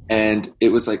and it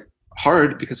was,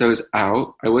 hard because I was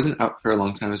out. I wasn't out for a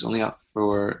long time. I was only out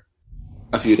for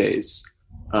a few days.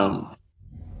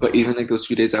 But even, those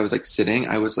few days I was, sitting,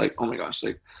 I was oh my gosh,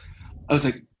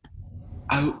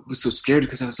 I was so scared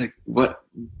because I was what?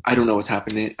 I don't know what's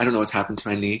happening. I don't know what's happened to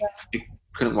my knee. I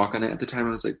couldn't walk on it at the time.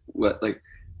 I was what? Did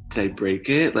I break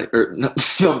it? Or no,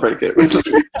 don't break it.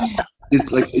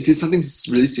 Did something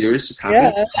really serious just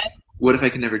happen? Yeah. What if I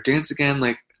can never dance again?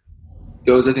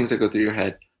 Those are things that go through your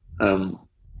head,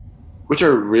 which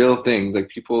are real things.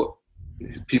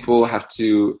 People have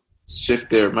to shift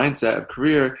their mindset of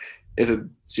career if a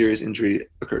serious injury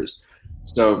occurs.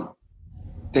 So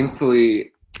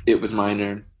thankfully it was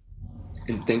minor,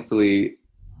 and thankfully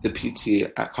the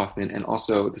PT at Kaufman and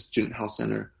also the Student Health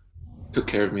Center took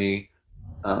care of me,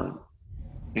 and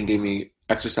gave me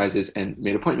exercises and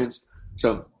made appointments.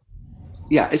 So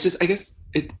yeah, it's just, I guess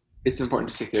it's important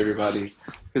to take care of your body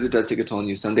because it does take a toll on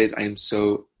you. Some days I am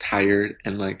so tired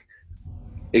and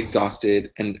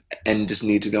exhausted and just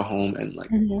need to go home and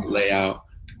lay out.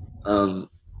 So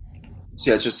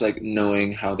yeah, it's just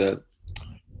knowing how to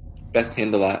best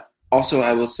handle that. Also,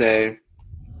 I will say,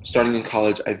 starting in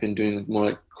college, I've been doing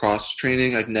more cross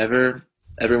training. I've never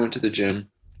ever went to the gym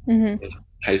in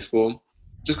high school,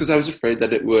 just because I was afraid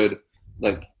that it would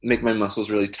make my muscles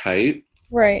really tight.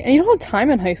 Right, and you don't have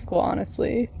time in high school,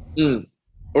 honestly.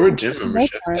 Or a gym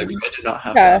membership. I did not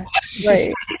have that.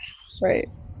 Right.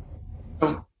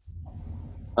 So,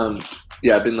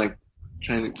 yeah, I've been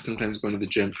trying to sometimes going to the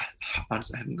gym.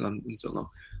 Honestly, I haven't gone in so long,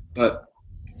 but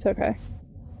it's okay.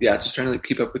 Yeah, just trying to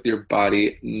keep up with your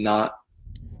body, not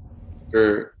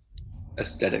for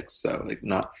aesthetics, though,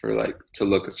 not for to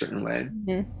look a certain way.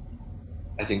 Mm-hmm.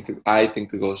 I think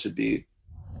the goal should be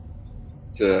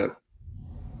to,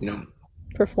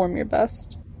 perform your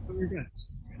best.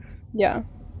 Yeah.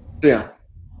 Yeah.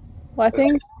 Well, I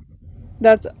think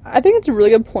it's a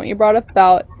really good point you brought up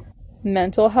about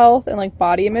mental health and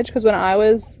body image, because when I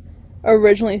was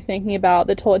originally thinking about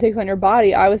the toll it takes on your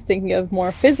body, I was thinking of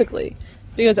more physically,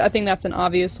 because I think that's an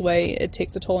obvious way it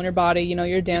takes a toll on your body.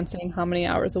 You're dancing how many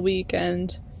hours a week,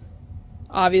 and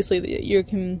obviously you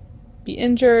can be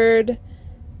injured,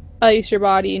 ice your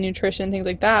body, nutrition, things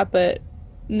like that, but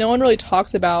no one really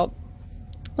talks about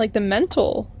the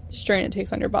mental strain it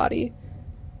takes on your body.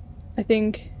 I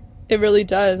think it really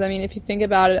does. I mean, if you think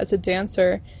about it as a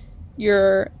dancer,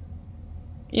 dance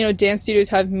studios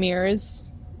have mirrors,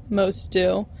 most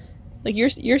do.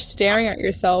 You're staring at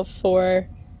yourself for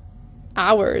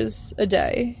hours a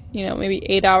day, maybe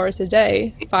 8 hours a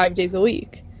day, 5 days a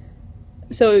week.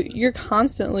 So you're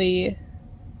constantly,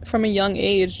 from a young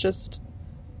age, just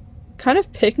kind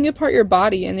of picking apart your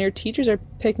body, and your teachers are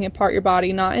picking apart your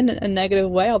body, not in a negative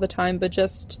way all the time, but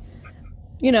just,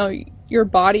 your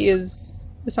body is,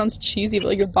 it sounds cheesy,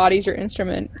 but your body's your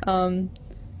instrument.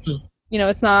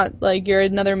 It's not you're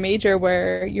another major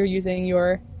where you're using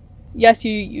yes,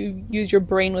 you use your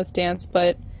brain with dance,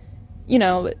 but,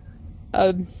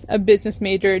 a business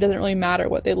major, it doesn't really matter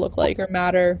what they look like or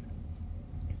matter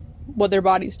what their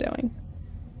body's doing.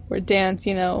 Where dance,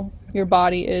 your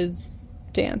body is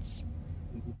dance.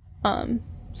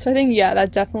 So I think, yeah,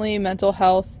 that definitely mental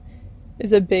health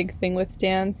is a big thing with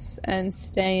dance, and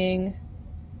staying,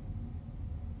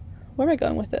 where am I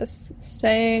going with this?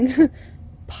 Staying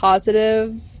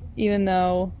positive, even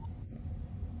though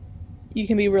you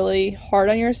can be really hard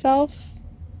on yourself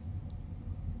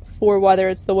for whether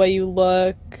it's the way you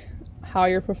look, how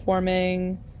you're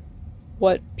performing,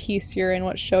 what piece you're in,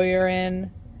 what show you're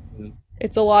in.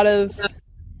 It's a lot of,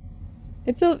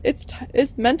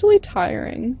 it's mentally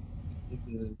tiring,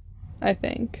 I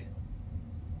think.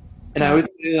 And I would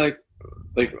say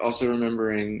also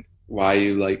remembering why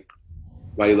you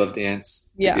love dance.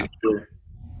 Yeah.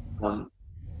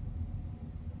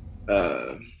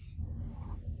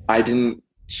 I didn't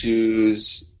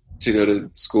choose to go to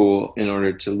school in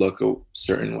order to look a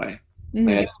certain way.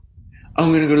 oh,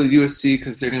 I'm gonna go to the USC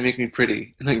because they're gonna make me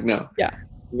pretty. And like, no, Yeah.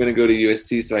 I'm gonna go to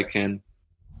USC so I can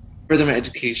further my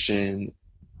education,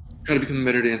 try to become a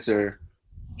better dancer,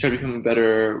 try to become a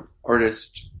better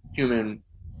artist, human,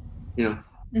 you know.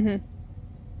 Mm-hmm.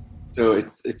 So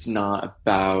it's not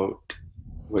about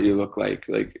what you look like.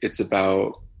 Like it's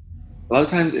about a lot of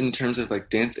times in terms of like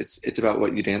dance, it's about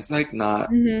what you dance like, not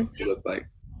Mm-hmm. what you look like.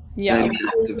 Yeah. And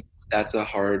that's a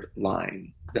hard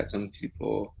line that some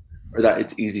people, or that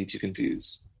it's easy to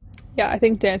confuse. Yeah, I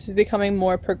think dance is becoming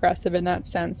more progressive in that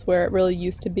sense, where it really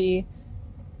used to be,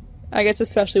 I guess,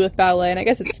 especially with ballet, and I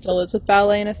guess it still is with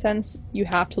ballet in a sense, you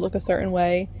have to look a certain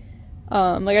way.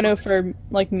 Like I know for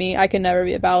like me, I can never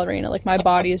be a ballerina. Like my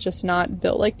body is just not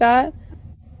built like that.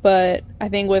 But I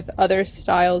think with other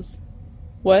styles,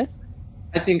 what?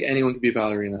 I think anyone can be a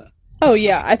ballerina. Oh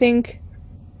yeah, I think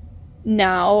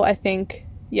now,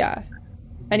 yeah,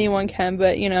 anyone can,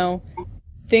 but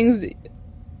things,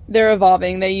 they're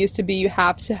evolving. They used to be you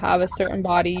have to have a certain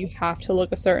body, you have to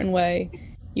look a certain way,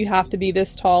 you have to be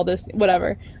this tall, this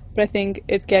whatever. But I think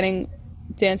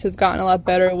dance has gotten a lot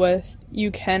better with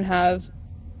you can have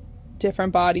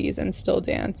different bodies and still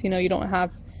dance.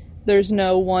 There's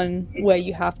no one way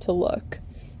you have to look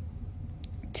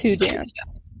to dance,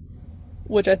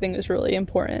 which I think is really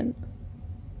important.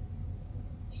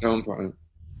 So important.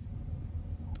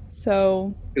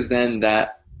 So, Because then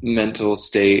that mental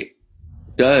state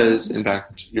does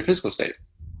impact your physical state.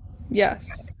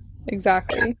 yes,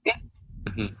 exactly.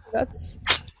 Mhm. That's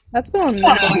been on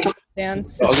mental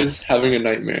dance. Dog is having a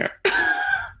nightmare.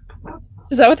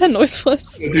 Is that what that noise was?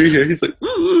 Do you hear? He's like,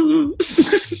 "Ooh."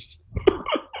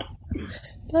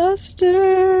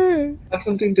 Buster! Have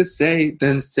something to say,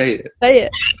 then say it. Say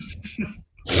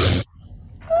it.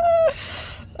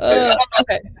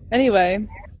 Okay. Anyway,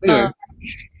 Anyway,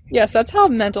 yes, that's how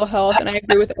mental health, and I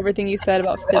agree with everything you said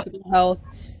about physical health.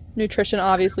 Nutrition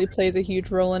obviously plays a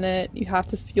huge role in it. You have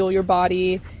to fuel your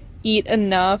body, eat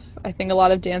enough. I think a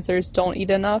lot of dancers don't eat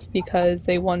enough because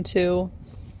they want to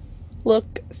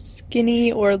look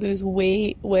skinny or lose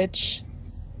weight, which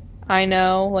I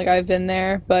know, like I've been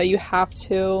there, but you have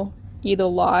to eat a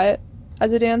lot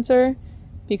as a dancer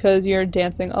because you're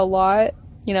dancing a lot,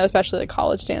 especially like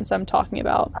college dance I'm talking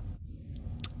about.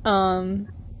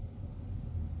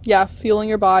 Yeah, fueling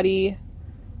your body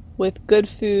with good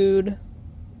food,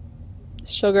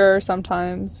 sugar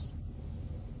sometimes,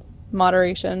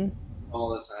 moderation, all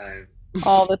the time.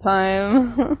 all the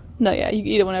time. No, yeah, you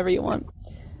can eat it whenever you want.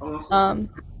 Also,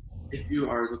 if you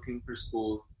are looking for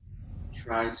schools,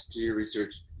 try to do your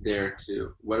research there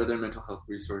too. What are their mental health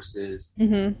resources?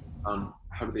 Mm-hmm.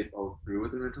 How do they follow through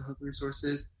with their mental health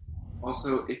resources?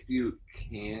 Also, if you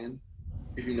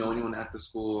know anyone at the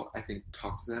school, I think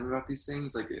talk to them about these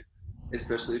things. Like,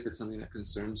 especially if it's something that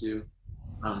concerns you,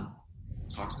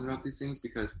 talk to them about these things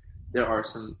because there are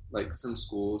some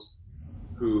schools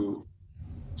who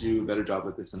do a better job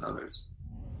with this than others.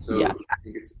 So Yeah. I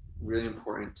think it's really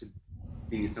important to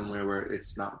be somewhere where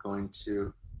it's not going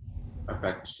to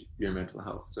affect your mental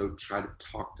health. So try to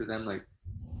talk to them, like,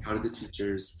 how do the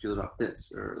teachers feel about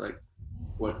this? Or like,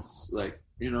 what's like,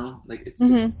 it's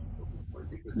Mm-hmm.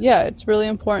 Yeah, it's really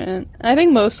important. And I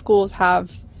think most schools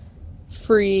have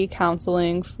free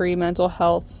counseling, free mental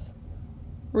health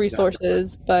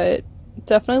resources, but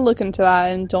definitely look into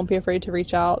that and don't be afraid to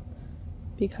reach out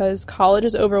because college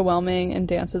is overwhelming and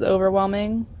dance is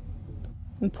overwhelming.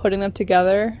 And putting them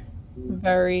together,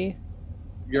 very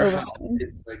your health overwhelming.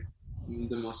 is like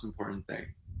the most important thing.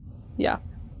 Yeah,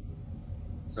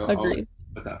 So agreed. always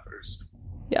put that first.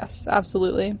 Yes,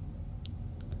 absolutely.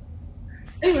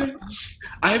 Anyway,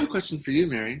 I have a question for you,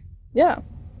 Mary. Yeah.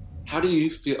 How do you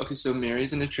feel? Okay, so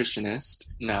Mary's a nutritionist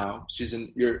now. She's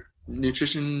in your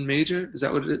nutrition major. Is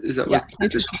that what it is? Is that Yeah, what your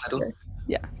additional title?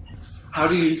 Yeah. How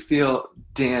do you feel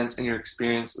dance and your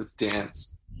experience with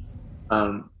dance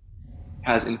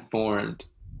has informed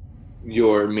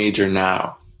your major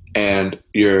now and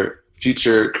your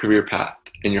future career path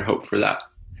and your hope for that?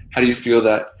 How do you feel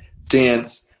that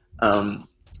dance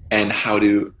and how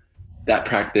do that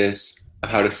practice of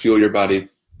how to fuel your body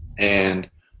and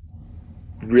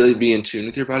really be in tune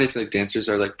with your body? I feel like dancers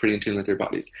are like pretty in tune with their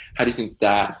bodies. How do you think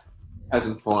that has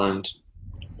informed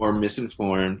or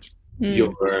misinformed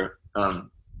your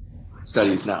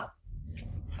studies now?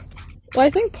 Well, I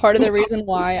think part of the reason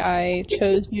why I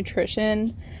chose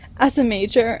nutrition as a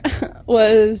major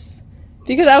was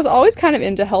because I was always kind of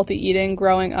into healthy eating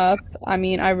growing up. I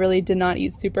mean, I really did not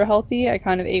eat super healthy. I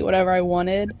kind of ate whatever I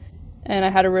wanted, and I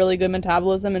had a really good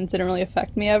metabolism and it didn't really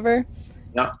affect me ever.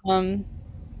 Yeah.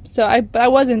 But I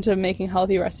was into making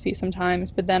healthy recipes sometimes,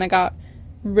 but then I got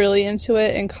really into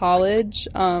it in college.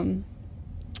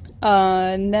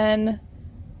 And then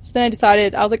I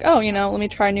decided, I was like, oh, let me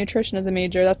try nutrition as a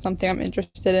major. That's something I'm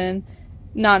interested in.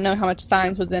 Not knowing how much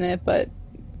science was in it, but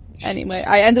anyway,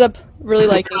 I ended up really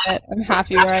liking it. I'm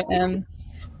happy where I am.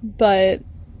 But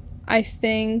I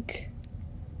think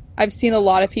I've seen a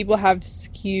lot of people have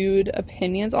skewed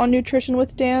opinions on nutrition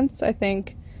with dance. I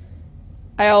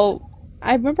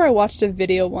remember I watched a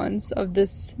video once of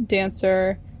this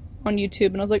dancer on YouTube,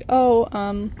 and I was like, oh,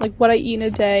 like what I eat in a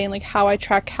day and like how I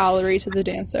track calories as a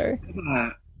dancer.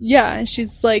 Yeah, and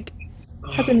she's like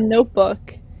has a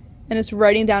notebook and is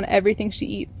writing down everything she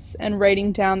eats and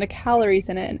writing down the calories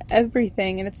in it and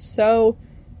everything, and it's so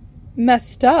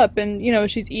messed up. And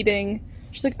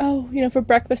she's like, oh, for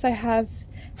breakfast I have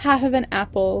half of an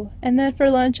apple, and then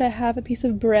for lunch I have a piece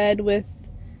of bread with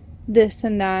this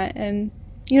and that. And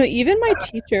even my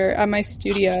teacher at my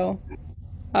studio,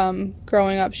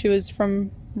 growing up, she was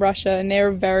from Russia, and they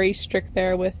were very strict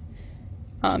there with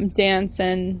dance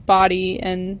and body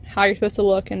and how you're supposed to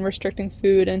look and restricting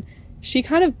food. And she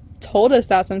kind of told us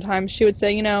that sometimes she would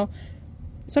say,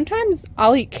 sometimes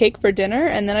I'll eat cake for dinner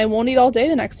and then I won't eat all day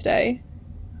the next day.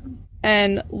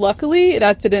 And luckily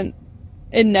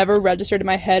it never registered in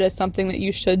my head as something that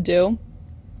you should do.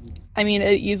 I mean,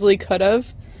 it easily could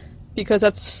have, because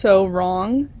that's so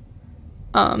wrong.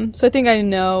 So I think I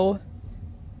know.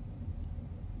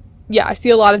 Yeah, I see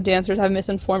a lot of dancers have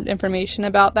misinformed information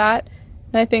about that.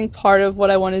 And I think part of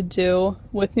what I want to do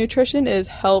with nutrition is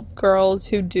help girls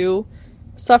who do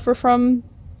suffer from,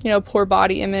 poor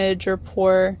body image or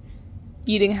poor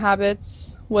eating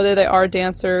habits, whether they are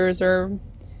dancers or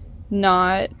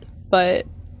not. But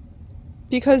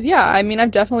because, I mean,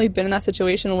 I've definitely been in that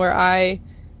situation where I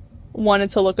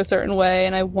wanted to look a certain way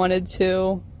and I wanted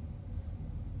to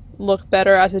look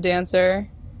better as a dancer.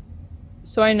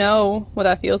 So I know what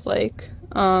that feels like.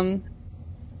 I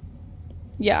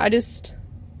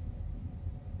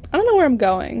don't know where I'm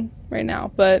going right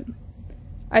now, but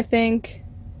I think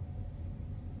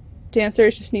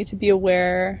dancers just need to be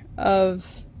aware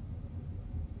of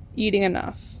eating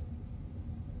enough.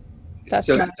 That's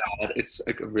so sad. It's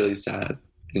like a really sad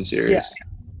and serious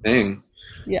thing.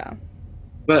 Yeah.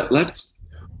 But let's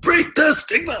break the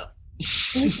stigma.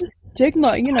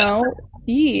 Stigma,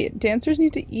 eat. Dancers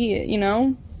need to eat,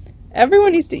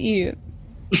 Everyone needs to eat.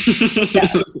 Yeah.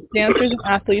 Dancers and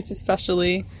athletes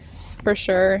especially, for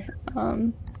sure.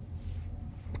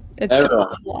 It's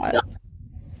a lot.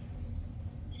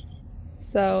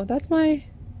 So that's my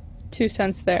 2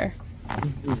 cents there.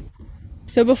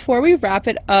 So before we wrap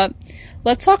it up,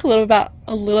 let's talk a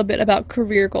little bit about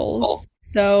career goals.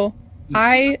 So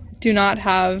I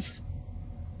have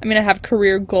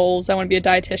career goals. I want to be a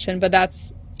dietitian, but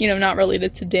that's, not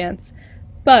related to dance.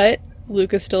 But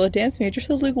Luke is still a dance major.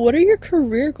 So Luke, what are your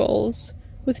career goals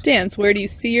with dance? Where do you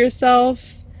see yourself?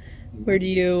 Where do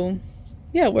you,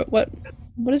 what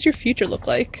does your future look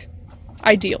like?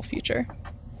 Ideal future.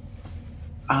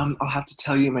 I'll have to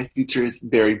tell you, my future is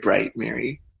very bright,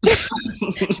 Mary.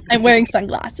 I'm wearing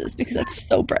sunglasses because it's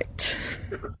so bright.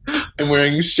 I'm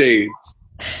wearing shades.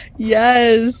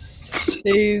 Yes,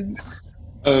 shades.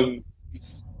 No.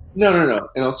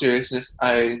 In all seriousness,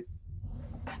 I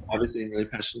obviously am really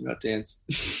passionate about dance.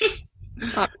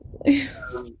 Obviously.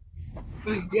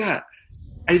 Yeah,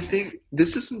 I think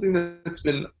this is something that's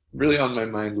been really on my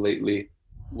mind lately.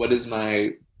 What is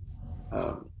my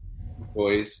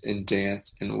voice in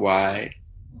dance, and why?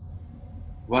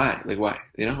 Why? Like, why?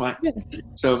 Why? Yeah.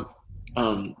 So,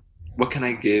 what can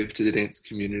I give to the dance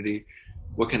community?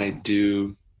 What can I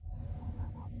do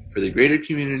for the greater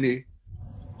community?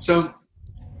 So,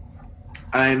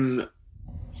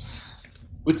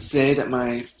 would say that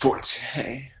my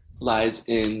forte lies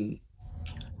in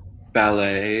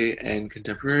ballet and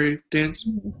contemporary dance.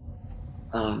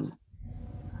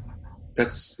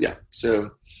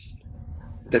 So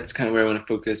that's kind of where I want to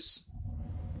focus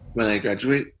when I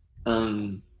graduate.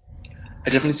 I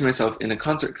definitely see myself in a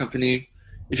concert company.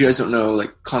 If you guys don't know,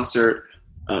 like concert,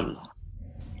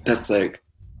 that's like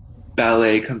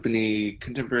ballet company,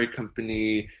 contemporary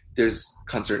company. There's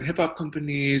concert hip hop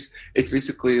companies. It's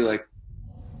basically like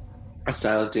a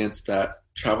style of dance that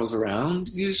travels around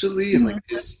usually, and like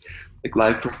is like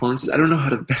live performances. I don't know how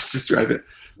to best describe it.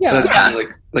 Yeah, but that's kind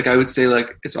of like I would say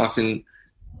like it's often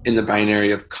in the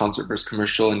binary of concert versus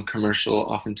commercial, and commercial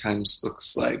oftentimes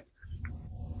looks like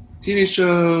TV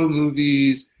show,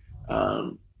 movies,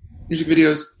 music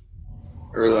videos,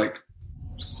 or like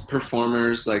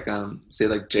performers. Like say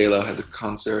like J-Lo has a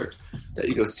concert that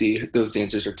you go see. Those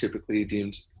dancers are typically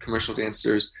deemed commercial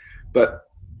dancers, but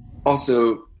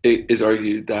also it is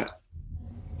argued that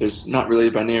there's not really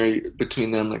a binary between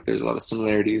them. Like there's a lot of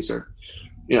similarities, or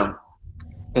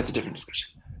that's a different discussion.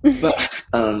 But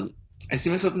I see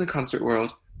myself in the concert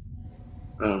world,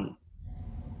 um,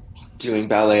 doing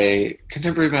ballet,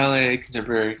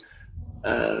 contemporary.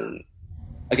 Um,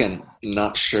 Again,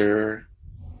 not sure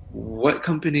what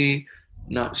company,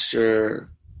 not sure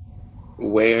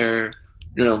where.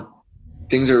 You know,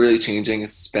 things are really changing,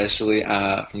 especially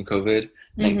from COVID.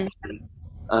 Hmm.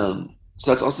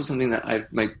 So that's also something that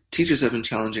my teachers have been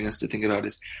challenging us to think about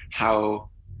is how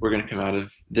we're going to come out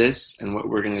of this and what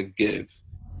we're going to give.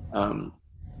 Um,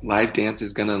 Live dance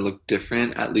is going to look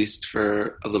different, at least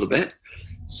for a little bit.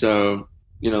 So,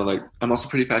 like I'm also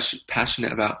pretty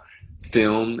passionate about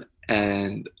film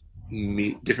and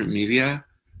different media.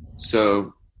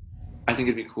 So I think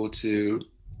it'd be cool to.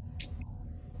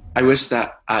 I wish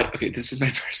that okay, this is my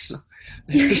personal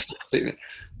statement.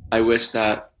 I wish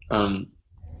that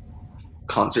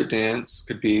concert dance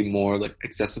could be more like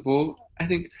accessible. I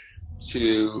think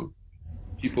to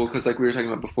people because like we were talking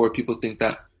about before, people think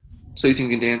that So You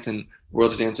Think You Can Dance and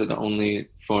World of Dance are the only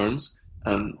forms,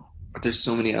 but there's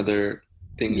so many other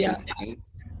things in Yeah. dance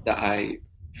that I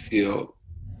feel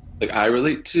like I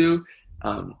relate to.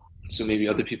 So maybe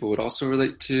other people would also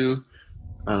relate to.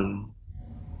 Um,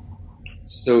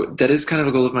 so that is kind of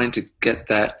a goal of mine to get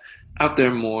that out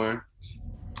there more.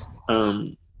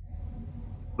 Um,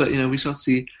 but we shall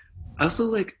see. I also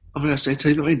like. Oh my gosh! Did I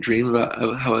tell you about my dream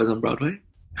about how I was on Broadway?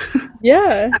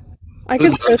 Yeah. I I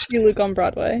would could so love, see Luke on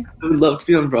Broadway. I would love to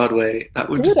be on Broadway. That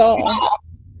would Do it just. all.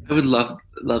 I would love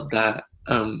that.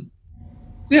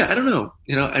 Yeah, I don't know.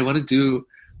 I want to do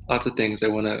lots of things. I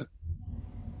want to.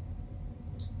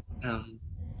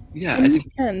 Yeah, I And you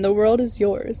think can. The world is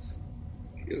yours.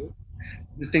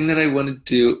 the thing that I want to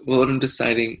do, well, what I'm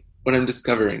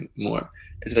discovering more,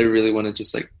 is that I really want to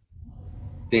just like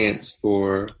dance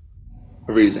for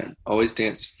a reason. Always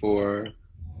dance to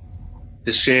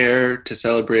share, to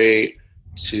celebrate,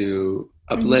 to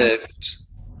Hmm. uplift,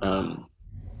 or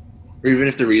even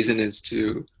if the reason is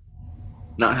to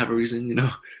not have a reason,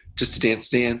 just to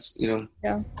dance,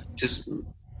 Yeah. just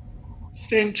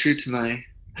staying true to my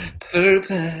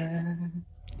purpose.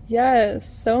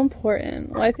 Yes. So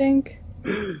important. Well, I think,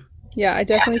 yeah, I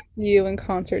definitely see you in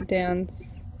concert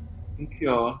dance Thank you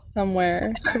all.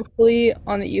 somewhere. Hopefully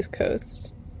on the East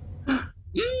Coast.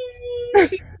 You're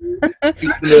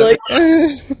You like,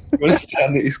 want to stay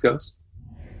on the East Coast?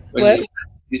 what? Do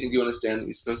you think you want to stay on the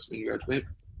East Coast when you graduate?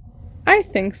 I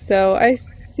think so. I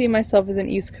see myself as an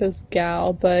East Coast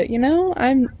gal, but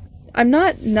I'm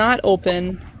not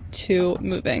open to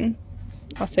moving.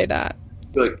 I'll say that.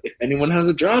 Feel like if anyone has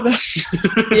a job,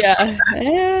 Yeah.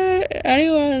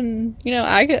 Anyone,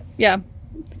 yeah, I'm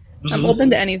Mhm. open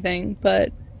to anything,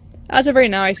 but as of right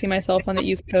now, I see myself on the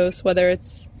East Coast, whether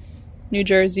it's New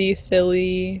Jersey,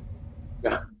 Philly,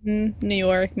 Yeah. New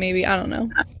York, maybe. I don't know.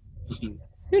 Mhm.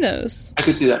 Who knows? I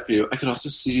could see that for you. I could also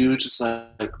see you just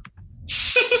like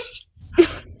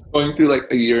going through like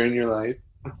a year in your life.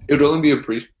 It would only be a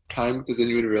brief time because then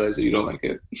you would realize that you don't like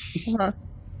it. Uh-huh.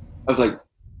 Of like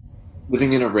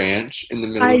living in a ranch in the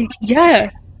middle of.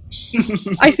 Yeah,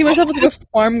 I see myself as like a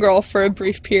farm girl for a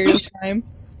brief period of time,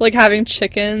 like having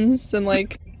chickens and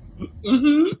like,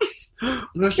 Mhm. Oh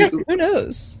my gosh, yeah, who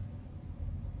knows?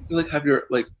 you could like have your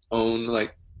like own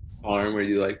like farm where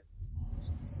you like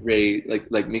raise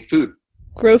like make food.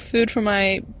 Grow food for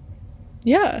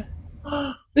yeah.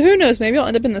 Who knows? Maybe I'll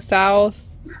end up in the South.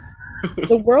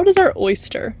 The world is our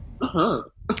oyster. Uh-huh.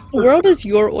 The world is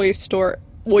your oyster.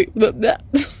 Wait, the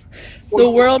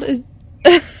world is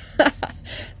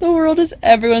the world is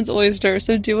everyone's oyster.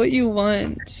 So do what you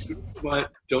want.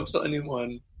 But don't tell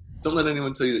anyone. Don't let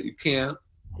anyone tell you that you can't.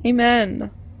 Amen.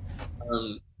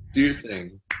 Um, do your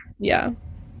thing. Yeah.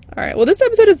 All right. Well, this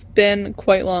episode has been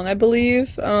quite long, I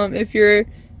believe. If you're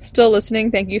still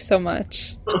listening, thank you so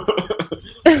much.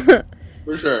 It's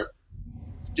For sure.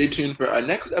 Stay tuned for our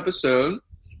next episode.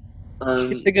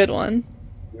 a good one.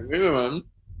 Everyone,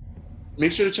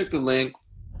 make sure to check the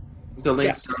Yeah.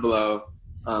 links down below.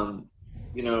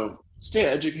 Stay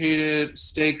educated,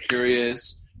 stay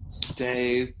curious,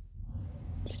 stay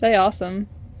Stay awesome.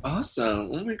 awesome.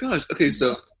 Oh my gosh. Okay,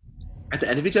 so at the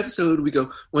end of each episode, we go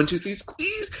 1, 2, 3,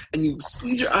 squeeze, and you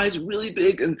squeeze your eyes really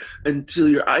big until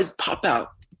your eyes pop out.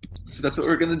 So that's what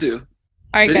we're gonna do.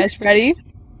 All right, Ready? guys. Ready?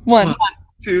 One,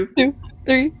 2. 2,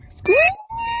 3.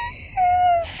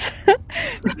 Squeeze.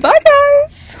 Bye,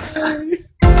 guys.